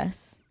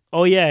progress.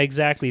 Oh yeah,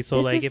 exactly. So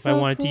This like is if I so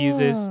wanted to use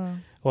this, cool.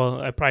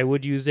 well, I probably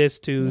would use this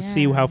to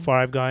see Yeah. how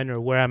far I've gotten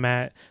or where I'm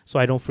at, so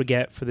I don't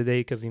forget for the day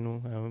because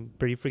I'm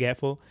pretty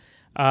forgetful.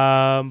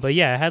 But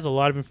yeah, it has a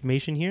lot of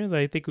information here that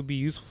I think would be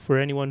useful for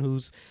anyone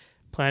who's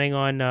planning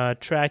on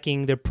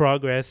tracking their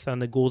progress on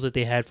the goals that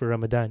they had for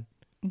Ramadan.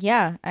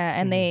 Yeah,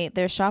 and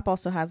their shop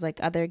also has like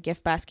other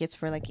gift baskets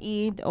for like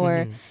Eid,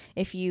 or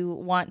if you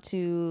want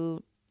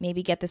to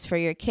maybe get this for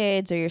your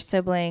kids or your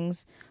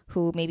siblings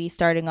who may be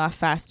starting off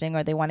fasting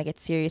or they want to get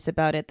serious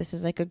about it. This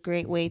is like a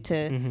great way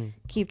to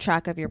keep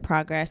track of your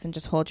progress and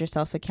just hold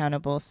yourself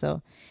accountable.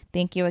 So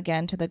thank you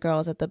again to the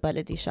girls at the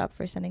Baladi shop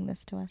for sending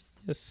this to us.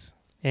 Yes.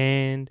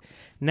 And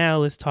now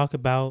let's talk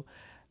about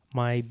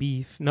my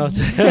beef. No, it's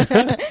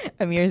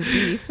Amir's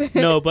beef.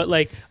 no, but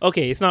like,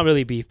 okay, it's not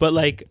really beef, but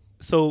like,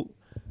 so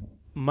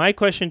my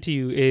question to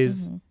you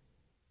is,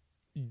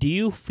 do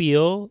you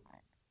feel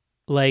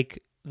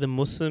like the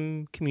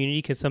Muslim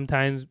community can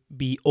sometimes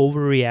be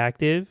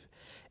overreactive,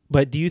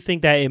 but do you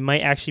think that it might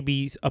actually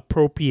be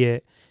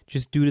appropriate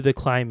just due to the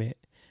climate?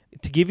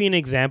 To give you an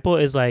example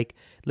is like,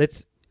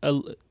 let's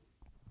go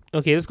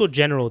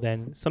general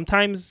then.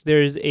 Sometimes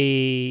there's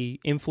a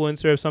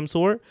influencer of some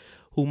sort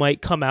who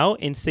might come out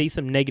and say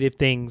some negative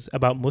things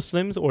about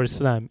Muslims or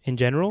Islam in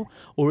general,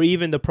 or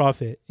even the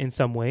Prophet in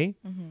some way.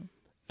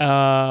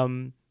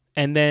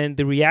 And then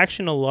the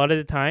reaction a lot of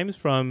the times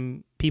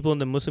from people in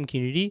the Muslim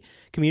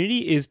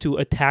community is to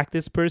attack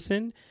this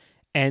person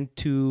and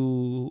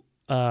to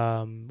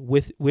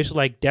wish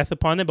like death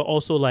upon them, but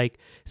also like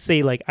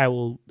say like I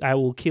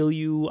will kill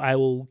you,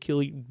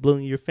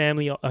 bully your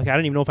family. Like, I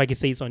don't even know if I can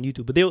say this on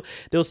YouTube, but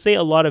they'll say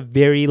a lot of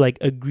very like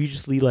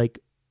egregiously like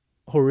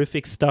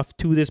horrific stuff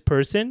to this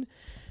person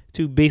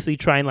to basically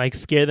try and like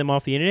scare them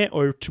off the internet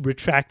or to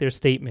retract their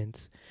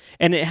statements.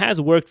 And it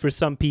has worked for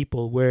some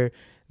people where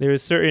there are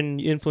certain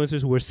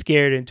influencers who were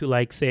scared into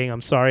like saying,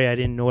 I'm sorry, I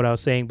didn't know what I was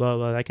saying, blah,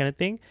 blah, that kind of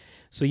thing.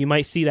 So you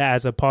might see that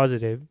as a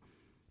positive.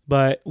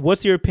 But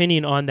what's your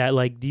opinion on that?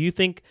 Like, do you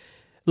think,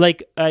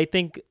 like, I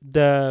think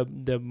the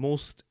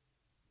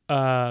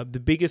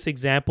biggest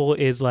example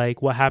is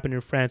like what happened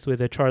in France with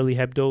the Charlie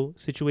Hebdo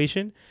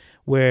situation,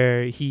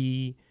 where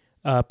he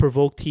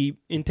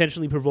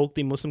intentionally provoked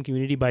the Muslim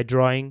community by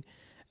drawing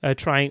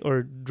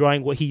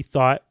what he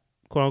thought,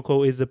 quote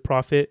unquote, is the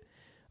Prophet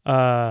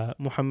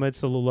Muhammad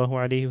sallallahu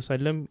alaihi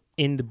wasallam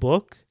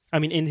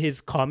in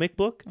his comic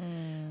book.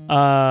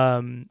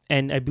 And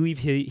I believe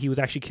he was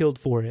actually killed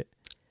for it,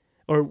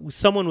 or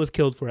someone was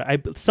killed for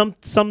it.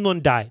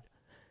 Someone died.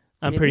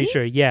 I'm pretty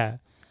sure. Yeah.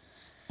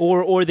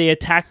 Or they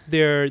attacked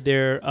their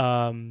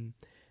what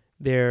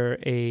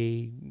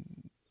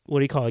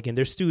do you call it again?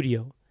 Their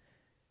studio.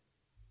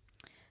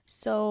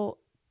 So,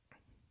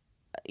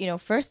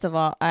 first of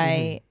all,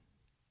 I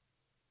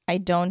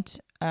don't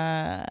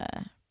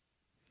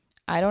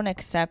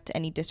accept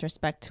any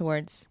disrespect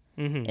towards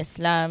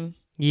Islam,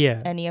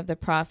 any of the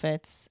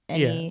prophets,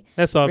 any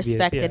that's obvious,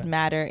 respected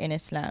matter in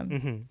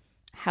Islam.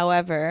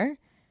 However,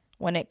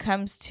 when it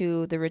comes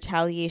to the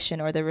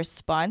retaliation or the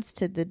response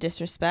to the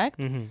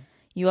disrespect,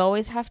 you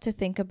always have to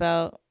think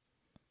about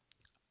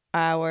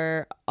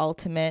our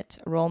ultimate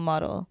role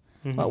model,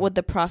 What would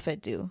the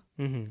Prophet do?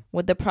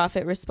 Would the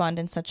Prophet respond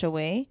in such a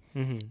way?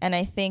 And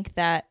I think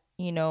that,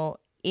 you know,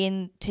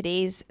 in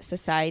today's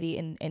society,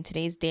 in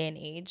today's day and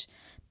age,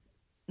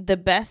 the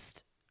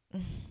best,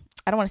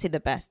 I don't want to say the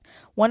best,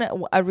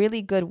 a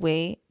really good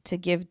way to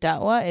give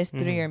da'wah is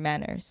through your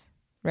manners,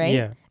 right?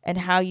 Yeah. And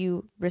how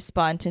you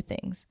respond to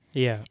things.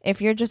 Yeah.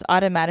 If you're just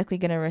automatically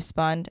going to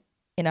respond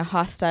in a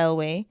hostile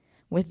way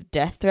with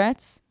death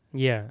threats,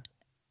 yeah,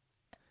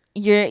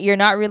 you're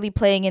not really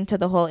playing into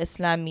the whole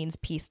Islam means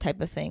peace type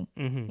of thing.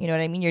 Mm-hmm. You know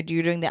what I mean? You're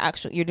doing the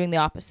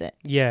opposite.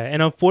 Yeah,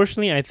 and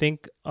unfortunately, I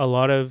think a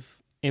lot of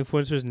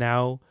influencers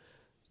now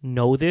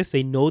know this.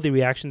 They know the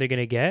reaction they're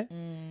gonna get,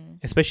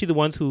 especially the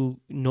ones who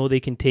know they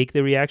can take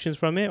the reactions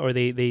from it, or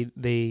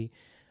they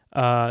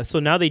so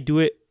now they do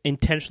it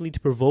intentionally to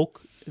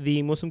provoke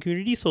the Muslim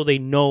community, so they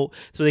know,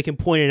 so they can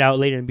point it out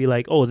later and be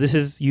like, oh, this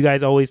is, you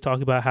guys always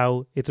talk about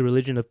how it's a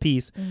religion of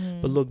peace,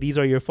 but look, these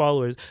are your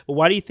followers. But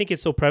why do you think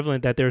it's so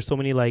prevalent that there are so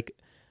many like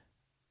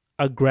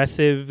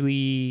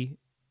aggressively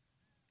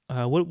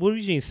what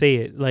would you say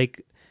it,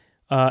 like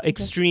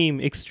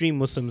extreme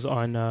Muslims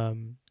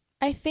on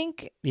I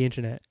think the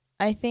internet?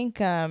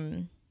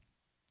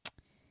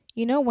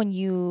 you know, when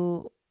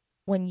you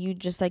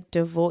just like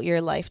devote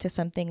your life to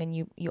something and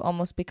you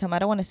almost become, I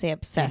don't want to say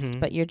obsessed,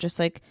 but you're just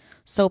like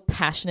so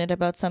passionate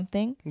about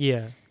something.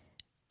 Yeah.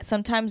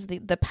 Sometimes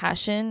the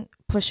passion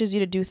pushes you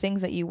to do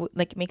things that you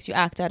like, makes you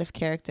act out of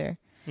character.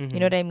 You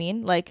know what I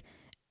mean? Like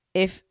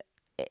if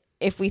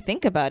we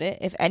think about it,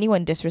 if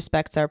anyone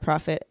disrespects our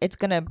Prophet, it's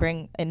going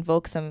to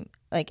invoke some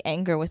like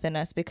anger within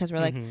us, because we're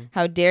like,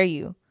 how dare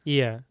you?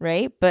 Yeah.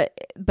 Right. But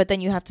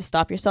then you have to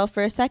stop yourself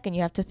for a second.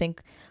 You have to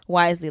think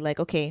wisely, like,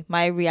 okay,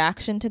 my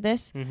reaction to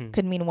this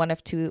could mean one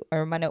of two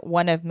or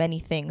one of many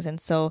things. And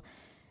so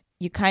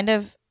you kind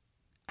of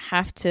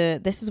have to,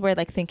 this is where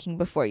like thinking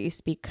before you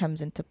speak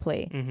comes into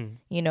play,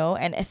 you know,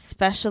 and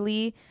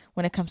especially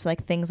when it comes to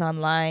like things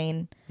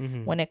online,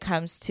 when it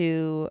comes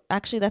to,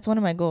 actually, that's one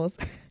of my goals.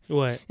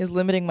 What? Is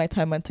limiting my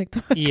time on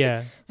TikTok.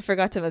 Yeah. I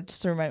forgot to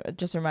just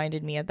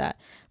reminded me of that.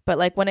 But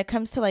like when it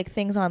comes to like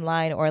things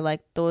online, or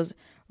like those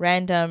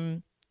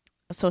random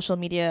social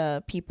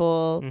media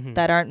people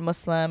that aren't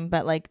Muslim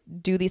but like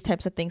do these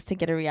types of things to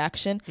get a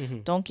reaction,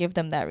 don't give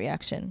them that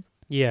reaction.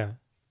 Yeah.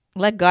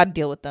 Let God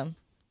deal with them.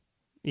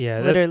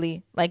 Yeah.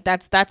 Literally. Like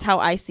that's how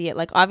I see it.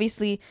 Like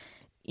obviously,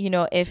 you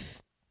know,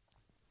 if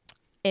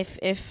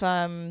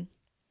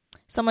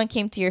someone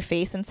came to your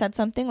face and said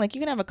something, like you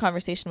can have a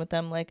conversation with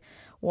them, like,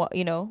 what,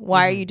 you know,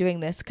 why are you doing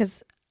this?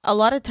 Because a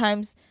lot of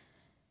times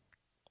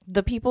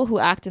the people who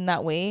act in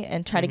that way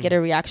and try to get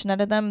a reaction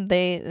out of them,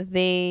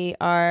 they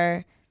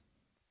are,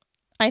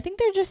 I think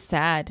they're just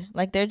sad.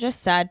 Like they're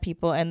just sad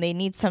people, and they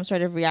need some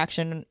sort of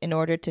reaction in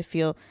order to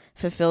feel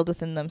fulfilled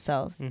within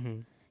themselves.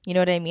 You know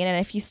what I mean? And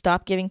if you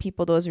stop giving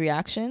people those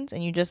reactions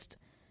and you just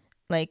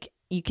like,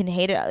 you can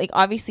hate it, like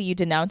obviously you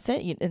denounce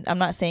it. I'm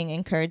not saying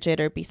encourage it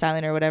or be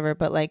silent or whatever,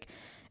 but like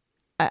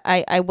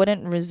I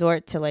wouldn't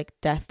resort to like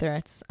death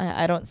threats.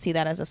 I don't see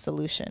that as a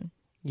solution.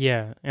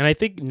 Yeah. And I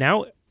think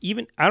now,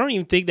 I don't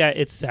even think that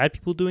it's sad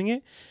people doing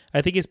it.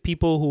 I think it's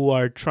people who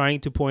are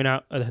trying to point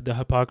out the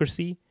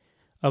hypocrisy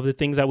of the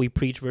things that we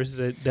preach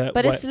versus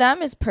But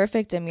Islam is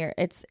perfect, Amir.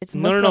 It's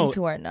Muslims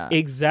who are not.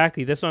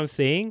 Exactly. That's what I'm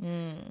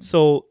saying.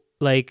 So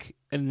like,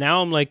 and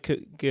now I'm like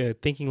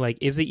thinking like,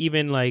 is it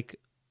even like,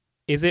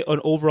 is it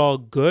an overall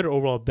good or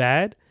overall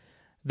bad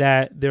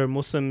that there are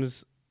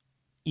Muslims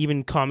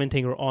even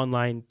commenting or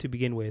online to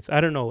begin with?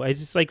 I don't know. I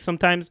just like,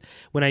 sometimes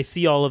when I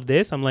see all of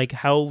this, I'm like,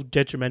 how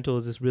detrimental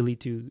is this really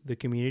to the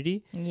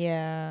community?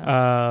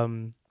 Yeah.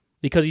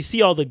 Because you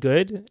see all the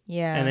good.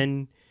 Yeah.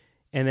 And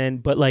then,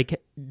 but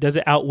like, does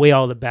it outweigh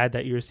all the bad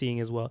that you're seeing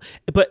as well?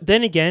 But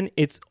then again,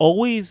 it's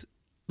always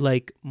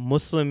like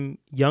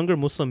younger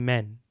Muslim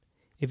men,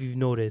 if you've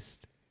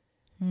noticed.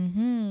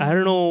 I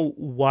don't know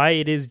why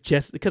it is,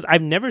 just because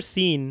I've never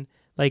seen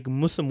like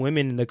Muslim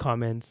women in the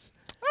comments.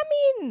 I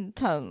mean,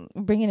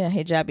 bring in a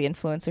hijabi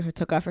influencer who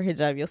took off her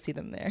hijab, you'll see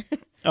them there.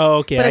 Oh,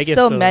 okay. But I it's guess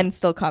still so. Men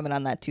still comment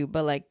on that too.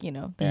 But like, you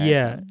know, there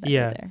are some that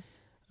are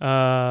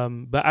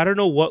there. But I don't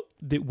know what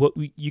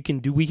we can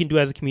do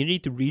as a community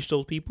to reach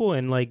those people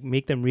and like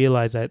make them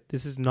realize that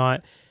this is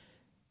not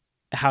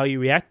how you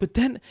react. But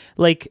then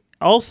like,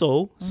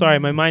 also, sorry,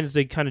 my mind is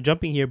like kind of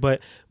jumping here, but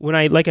when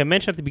I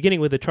mentioned at the beginning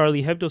with the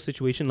Charlie Hebdo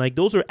situation, like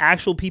those are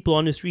actual people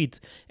on the streets,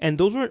 and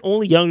those weren't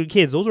only younger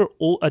kids; those are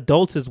old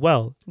adults as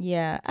well.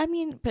 Yeah, I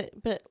mean,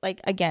 but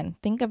like again,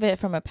 think of it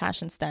from a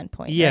passion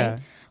standpoint. Yeah, right?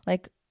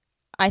 Like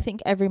I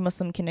think every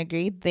Muslim can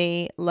agree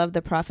they love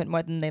the Prophet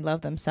more than they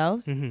love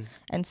themselves,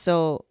 and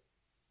so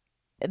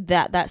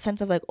that sense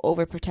of like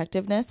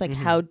overprotectiveness, like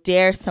how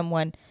dare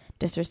someone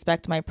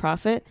disrespect my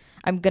Prophet,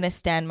 I'm gonna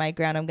stand my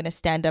ground, I'm gonna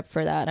stand up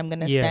for that, I'm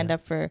gonna stand up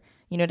for,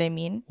 you know what I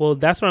mean? Well,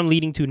 that's what I'm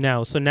leading to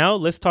now. So now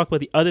let's talk about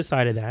the other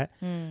side of that.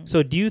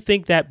 So do you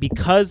think that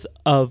because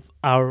of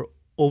our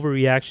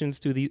overreactions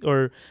to these,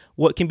 or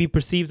what can be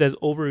perceived as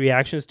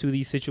overreactions to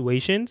these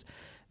situations,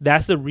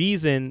 that's the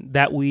reason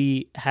that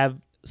we are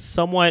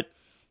somewhat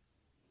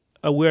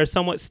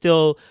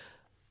still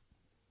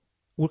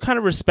we're kind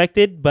of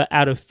respected, but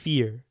out of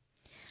fear.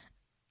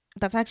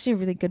 That's actually a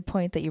really good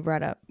point that you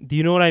brought up. Do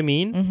you know what I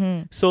mean?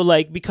 Mm-hmm. So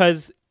like,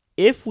 because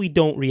if we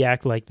don't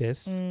react like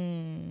this,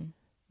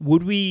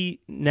 would we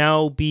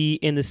now be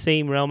in the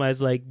same realm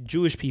as like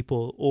Jewish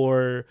people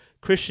or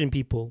Christian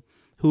people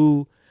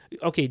who,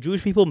 okay,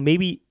 Jewish people,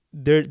 maybe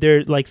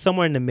they're like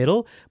somewhere in the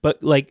middle,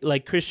 but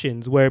like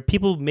Christians, where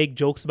people make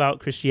jokes about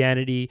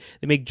Christianity,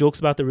 they make jokes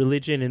about the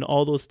religion and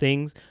all those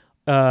things,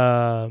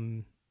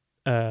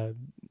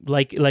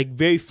 like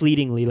very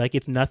fleetingly, like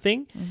it's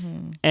nothing.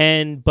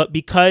 But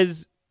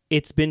because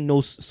it's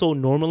been so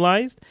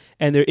normalized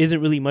and there isn't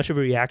really much of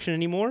a reaction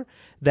anymore,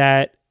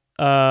 that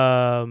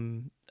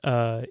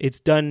it's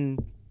done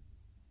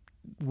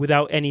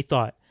without any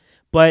thought.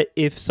 But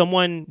if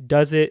someone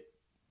does it,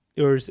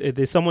 or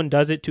if someone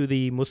does it to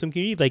the Muslim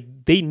community,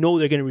 like they know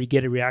they're going to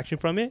get a reaction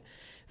from it,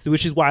 so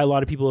which is why a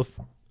lot of people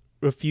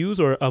refuse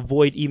or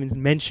avoid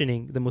even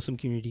mentioning the Muslim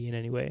community in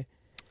any way.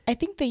 I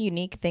think the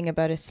unique thing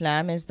about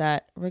Islam is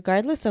that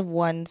regardless of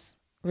one's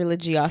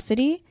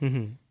religiosity,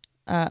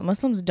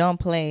 Muslims don't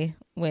play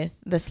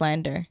with the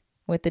slander,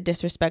 with the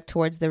disrespect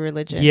towards the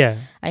religion. Yeah.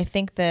 I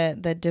think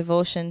the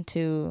devotion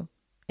to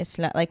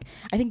Islam, like,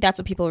 I think that's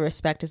what people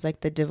respect, is like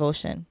the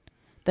devotion.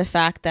 The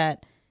fact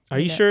that... Are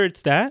you sure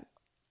it's that?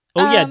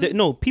 Oh, yeah.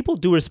 No, people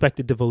do respect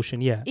the devotion.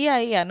 Yeah.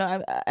 Yeah.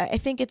 No, I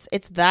think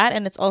it's that.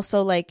 And it's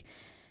also like...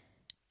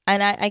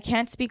 And I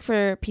can't speak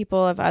for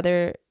people of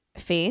other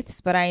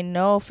faiths, but I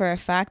know for a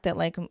fact that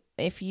like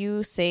if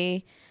you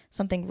say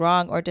something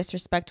wrong or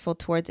disrespectful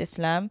towards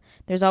Islam,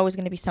 there's always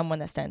going to be someone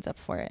that stands up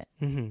for it.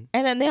 And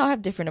then they all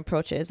have different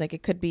approaches. Like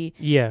it could be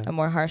a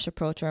more harsh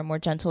approach or a more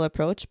gentle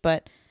approach,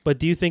 but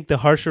do you think the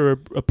harsher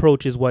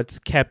approach is what's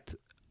kept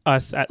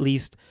us at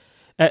least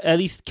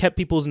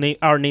kept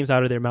our names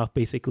out of their mouth,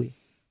 basically?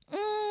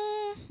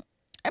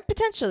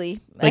 Potentially.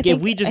 Like if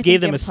we just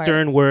gave them a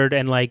stern word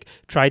and like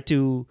tried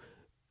to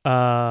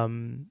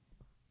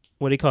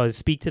what do you call it,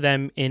 speak to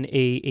them in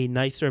a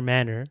nicer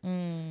manner,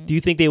 do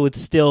you think they would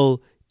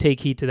still take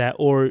heed to that?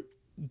 Or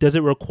does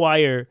it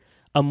require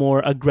a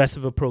more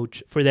aggressive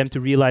approach for them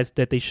to realize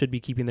that they should be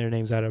keeping their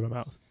names out of their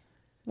mouth?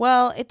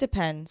 Well, it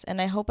depends.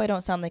 And I hope I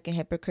don't sound like a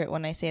hypocrite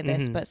when I say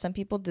this, but some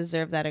people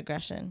deserve that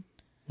aggression.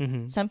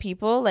 Some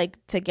people, like,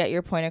 to get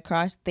your point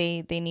across,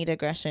 they need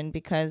aggression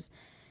because,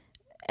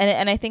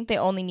 and I think they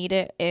only need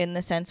it in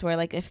the sense where,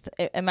 like,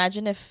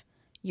 imagine if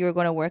you were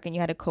going to work and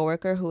you had a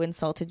coworker who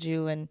insulted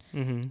you, and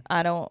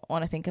I don't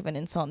want to think of an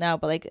insult now,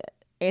 but like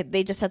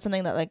they just said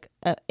something that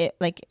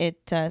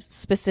it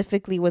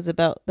specifically was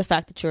about the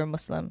fact that you're a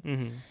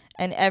Muslim,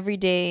 and every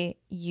day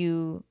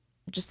you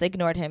just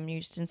ignored him, you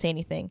just didn't say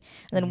anything,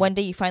 and then one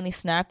day you finally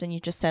snapped and you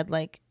just said,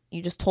 like,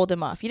 you just told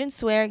him off. You didn't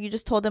swear, you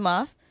just told him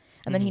off,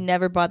 and then he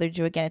never bothered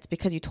you again. It's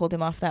because you told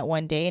him off that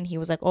one day, and he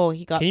was like, oh,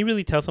 he got... Can you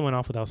really tell someone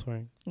off without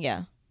swearing?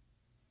 Yeah.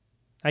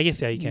 I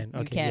guess, yeah, you can. You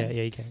Okay, can.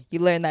 yeah, you can. You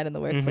learn that in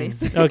the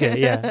workplace. Okay,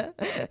 yeah.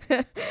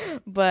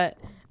 But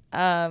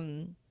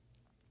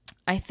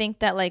I think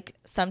that, like,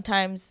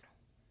 sometimes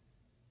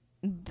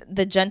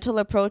the gentle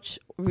approach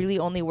really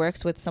only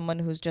works with someone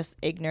who's just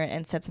ignorant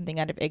and said something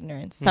out of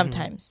ignorance.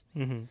 Sometimes.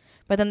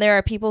 But then there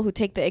are people who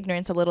take the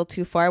ignorance a little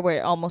too far, where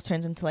it almost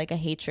turns into like a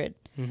hatred,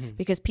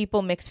 because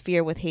people mix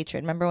fear with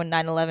hatred. Remember when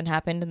 9/11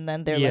 happened, and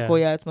then they're like, oh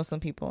yeah, it's Muslim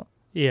people.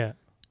 Yeah.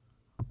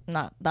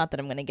 Not that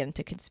I'm going to get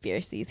into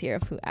conspiracies here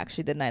of who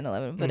actually did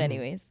 9/11, but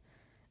anyways,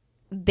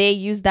 they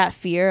use that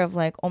fear of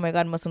like, oh my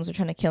God, Muslims are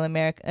trying to kill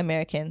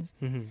Americans.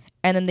 And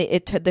then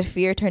the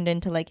fear turned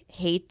into like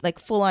hate, like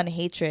full on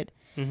hatred.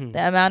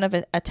 The amount of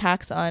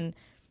attacks on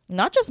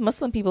not just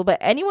Muslim people, but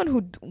anyone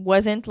who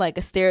wasn't like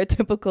a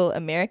stereotypical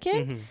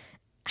American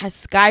has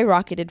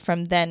skyrocketed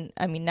from then.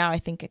 I mean, now I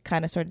think it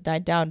kind of sort of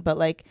died down, but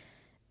like,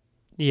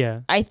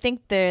 yeah, I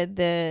think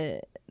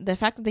the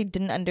fact that they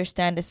didn't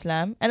understand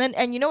Islam,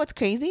 and you know what's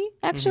crazy?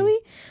 Actually,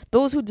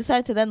 those who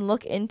decided to then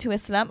look into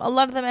Islam, a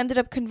lot of them ended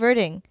up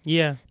converting.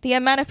 Yeah, the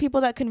amount of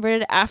people that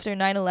converted after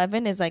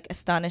 9/11 is like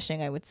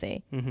astonishing, I would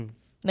say.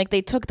 Like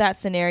they took that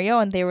scenario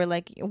and they were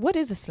like, "What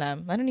is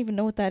Islam? I don't even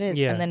know what that is."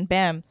 Yeah. And then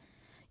bam,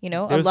 you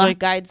know, Allah like,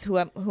 guides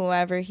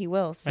whoever He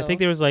will. So. I think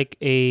there was like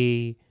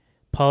a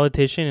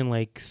politician in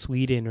like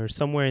Sweden or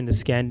somewhere in the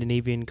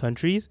Scandinavian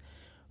countries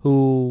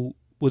who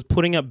was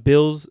putting up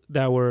bills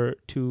that were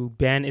to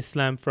ban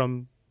Islam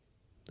from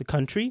the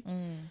country.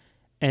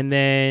 And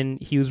then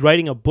he was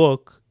writing a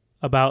book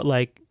about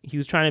like, he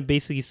was trying to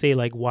basically say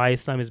like why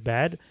Islam is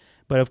bad.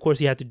 But of course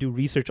he had to do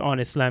research on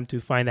Islam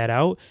to find that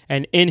out.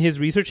 And in his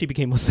research, he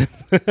became Muslim.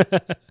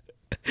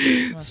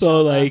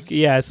 So like,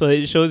 yeah, so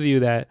it shows you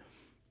that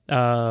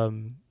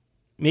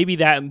maybe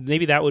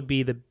that would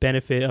be the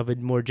benefit of a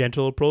more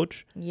gentle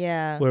approach.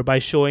 Yeah. Where by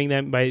showing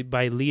them,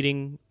 by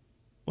leading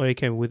what you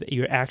can with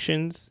your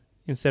actions,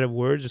 instead of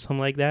words or something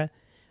like that,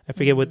 I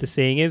forget what the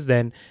saying is,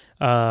 then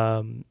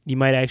you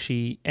might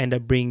actually end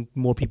up bringing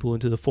more people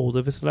into the fold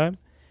of Islam.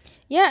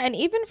 Yeah, and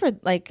even for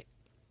like,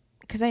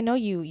 because I know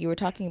you were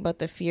talking about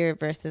the fear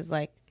versus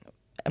like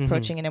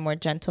approaching in a more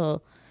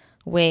gentle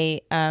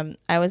way.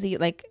 I was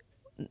like,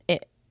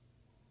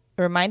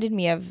 reminded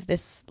me of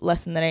this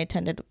lesson that I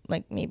attended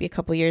like maybe a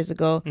couple years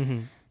ago,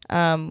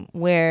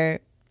 where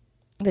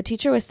the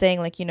teacher was saying,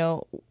 like, you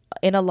know,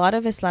 in a lot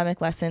of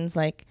Islamic lessons,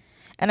 like,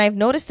 and I've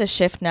noticed a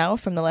shift now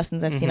from the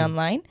lessons I've seen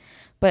online,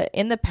 but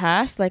in the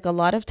past, like, a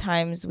lot of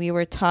times we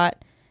were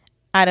taught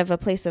out of a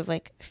place of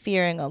like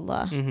fearing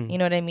Allah, you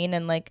know what I mean?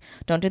 And like,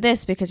 don't do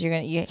this because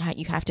you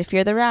have to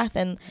fear the wrath.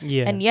 And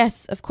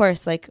yes, of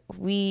course, like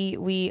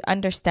we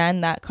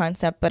understand that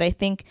concept, but I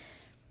think,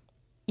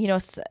 you know,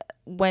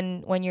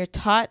 when you're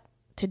taught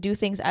to do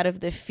things out of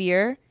the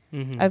fear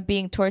of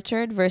being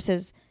tortured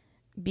versus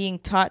being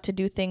taught to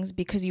do things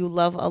because you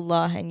love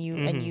Allah and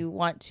you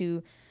want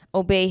to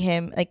obey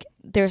Him, like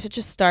there's such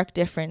a stark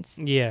difference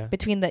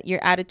between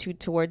your attitude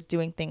towards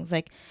doing things.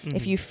 Like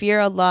if you fear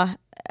Allah,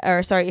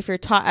 if you're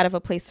taught out of a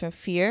place of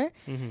fear,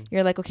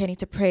 you're like, okay, I need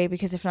to pray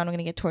because if not, I'm going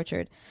to get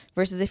tortured.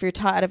 Versus if you're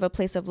taught out of a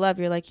place of love,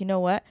 you're like, you know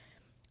what?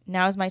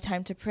 Now is my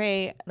time to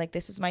pray. Like,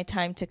 this is my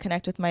time to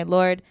connect with my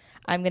Lord.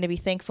 I'm going to be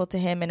thankful to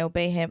Him and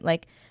obey Him.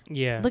 Like,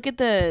 look at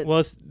the...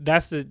 Well,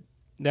 that's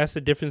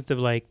the difference of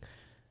like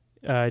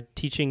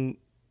teaching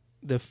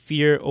the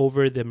fear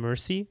over the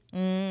mercy.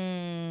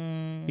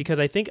 Because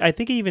I think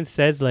it even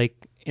says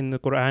like in the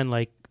Quran,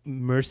 like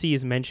mercy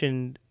is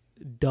mentioned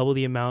double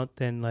the amount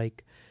than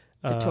like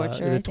the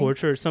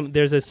torture.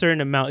 There's a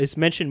certain amount. It's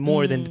mentioned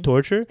more than the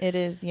torture. It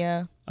is,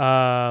 yeah.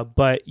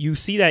 But you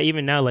see that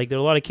even now, like there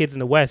are a lot of kids in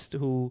the West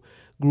who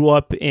grew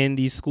up in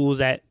these schools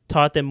that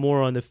taught them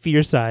more on the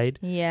fear side.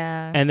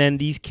 Yeah. And then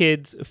these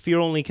kids, fear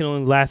can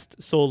only last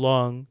so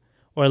long,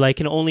 or like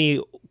can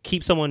only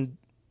keep someone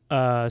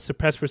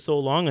suppressed for so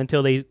long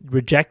until they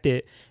reject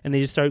it and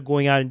they just start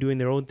going out and doing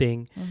their own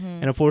thing.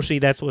 And unfortunately,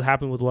 that's what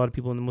happened with a lot of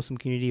people in the Muslim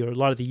community, or a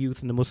lot of the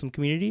youth in the Muslim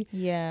community.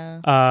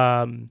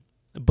 Yeah.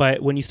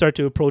 But when you start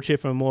to approach it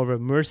from more of a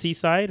mercy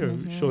side, or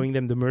showing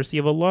them the mercy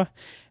of Allah,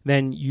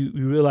 then you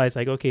realize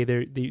like, okay,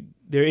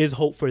 there is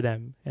hope for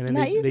them, and then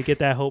they get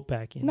that hope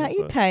back. You know?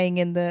 You tying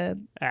in the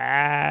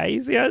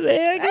you see what I'm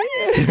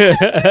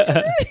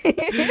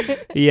saying?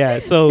 Yeah.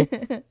 So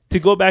to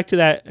go back to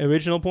that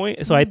original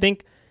point, so I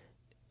think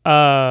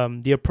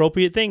the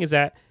appropriate thing is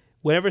that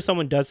whenever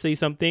someone does say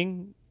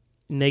something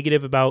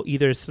negative about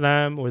either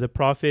Islam or the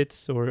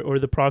prophets or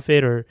the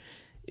prophet or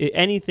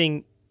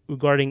anything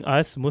regarding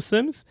us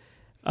Muslims,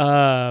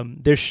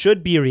 there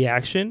should be a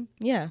reaction.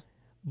 Yeah.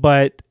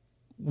 But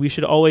we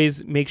should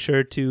always make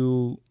sure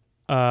to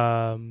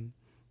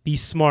be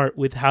smart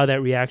with how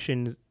that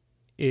reaction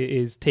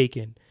is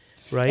taken,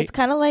 right? It's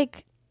kind of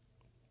like,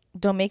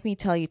 don't make me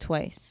tell you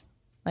twice.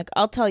 Like,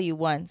 I'll tell you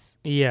once.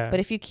 Yeah. But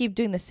if you keep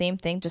doing the same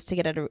thing just to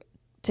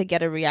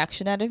get a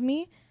reaction out of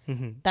me,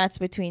 that's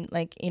between,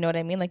 like, you know what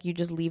I mean? Like, you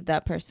just leave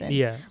that person.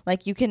 Yeah.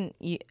 Like,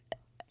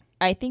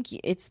 I think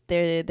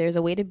there's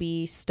a way to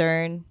be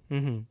stern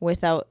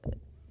without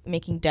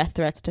making death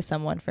threats to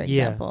someone, for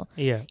example.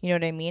 Yeah. You know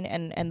what I mean?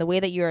 And the way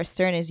that you are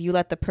stern is you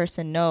let the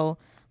person know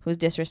who's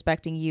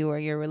disrespecting you or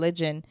your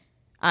religion,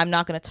 I'm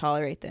not going to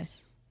tolerate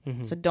this.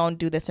 So don't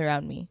do this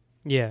around me.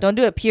 Yeah. Don't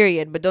do it,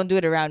 period, but don't do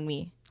it around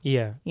me.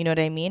 Yeah. You know what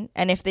I mean?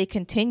 And if they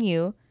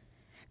continue,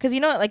 because, you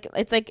know, like,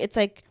 it's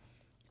like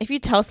if you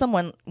tell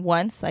someone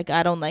once, like,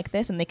 I don't like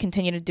this, and they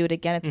continue to do it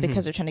again, it's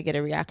because they're trying to get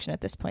a reaction at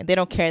this point. They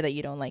don't care that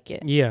you don't like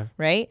it. Yeah.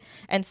 Right?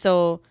 And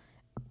so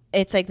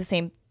it's like the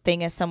same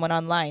thing as someone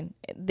online.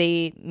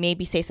 They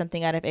maybe say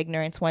something out of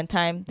ignorance one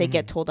time. They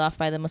get told off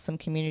by the Muslim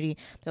community.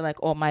 They're like,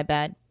 oh, my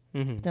bad.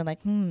 They're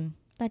like,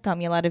 that got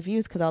me a lot of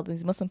views because all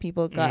these Muslim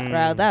people got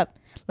riled up.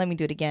 Let me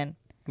do it again.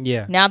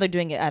 Yeah. Now they're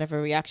doing it out of a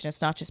reaction. It's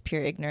not just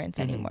pure ignorance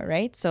anymore,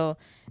 right? So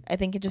I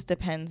think it just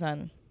depends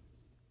on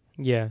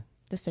the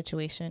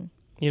situation.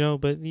 You know,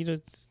 but, you know,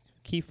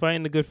 keep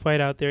fighting the good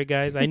fight out there,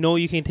 guys. I know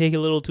you can take it a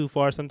little too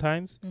far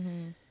sometimes,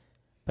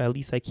 but at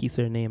least I keep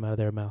their name out of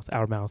their mouth,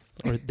 our mouth,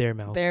 or their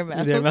mouth. Their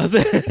mouth. Their mouth.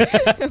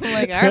 I'm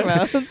like, our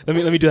mouth. Let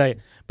me do that.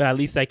 But at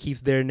least that keeps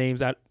their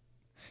names out.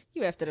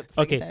 You effed it up the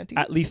second time, too.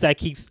 At least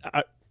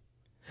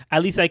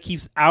that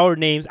keeps our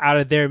names out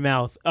of their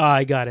mouth. Oh,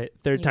 I got it.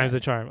 Third time's the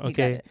charm. Okay. You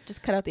got it.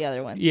 Just cut out the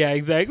other one. Yeah,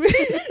 exactly.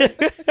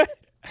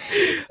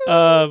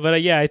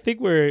 But yeah, I think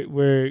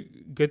we're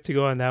good to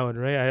go on that one,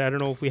 right? I don't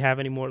know if we have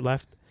any more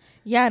left.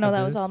 Yeah, no,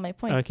 that was all my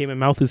points. Okay, my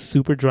mouth is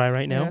super dry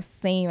right now.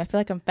 Same. I feel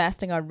like I'm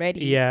fasting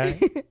already. Yeah.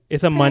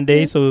 It's a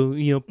Monday, so,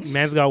 you know,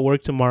 man's got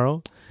work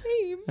tomorrow.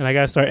 Same. And I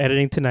got to start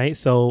editing tonight.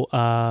 So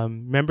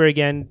remember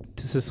again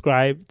to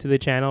subscribe to the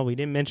channel. We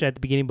didn't mention it at the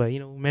beginning, but, you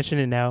know, mention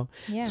it now.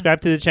 Yeah.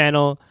 Subscribe to the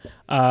channel.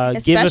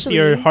 Give us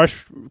your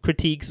harsh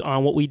critiques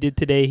on what we did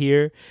today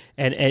here,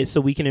 and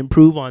so we can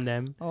improve on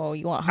them. Oh,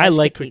 you want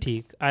harsh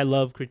critique. I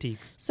love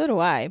critiques. So do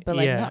I, but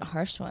like not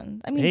harsh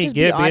ones. I mean, just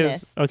be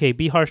honest. Okay,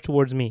 be harsh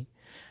towards me.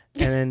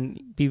 And then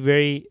be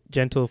very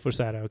gentle for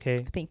Sada,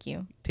 okay? Thank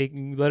you.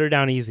 Let her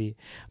down easy.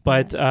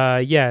 But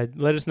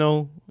let us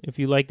know if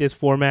you like this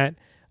format.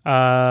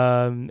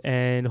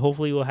 And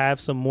hopefully we'll have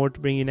some more to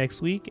bring you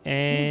next week.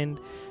 And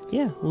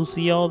we'll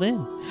see y'all then.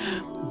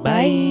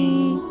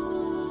 Bye.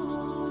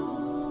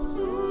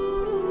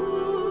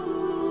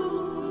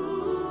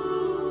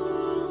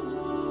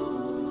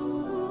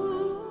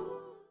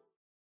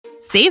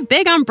 Save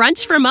big on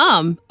brunch for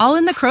mom, all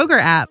in the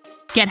Kroger app.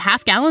 Get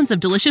half gallons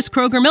of delicious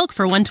Kroger milk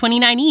for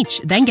 $1.29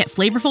 each. Then get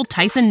flavorful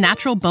Tyson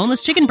natural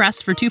boneless chicken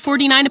breasts for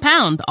 $2.49 a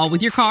pound, all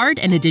with your card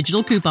and a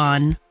digital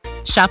coupon.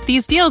 Shop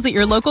these deals at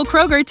your local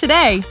Kroger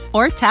today,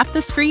 or tap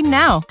the screen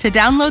now to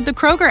download the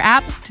Kroger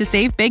app to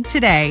save big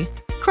today.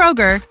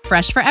 Kroger,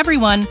 fresh for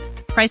everyone.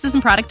 Prices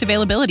and product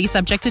availability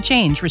subject to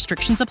change.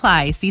 Restrictions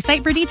apply. See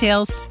site for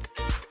details.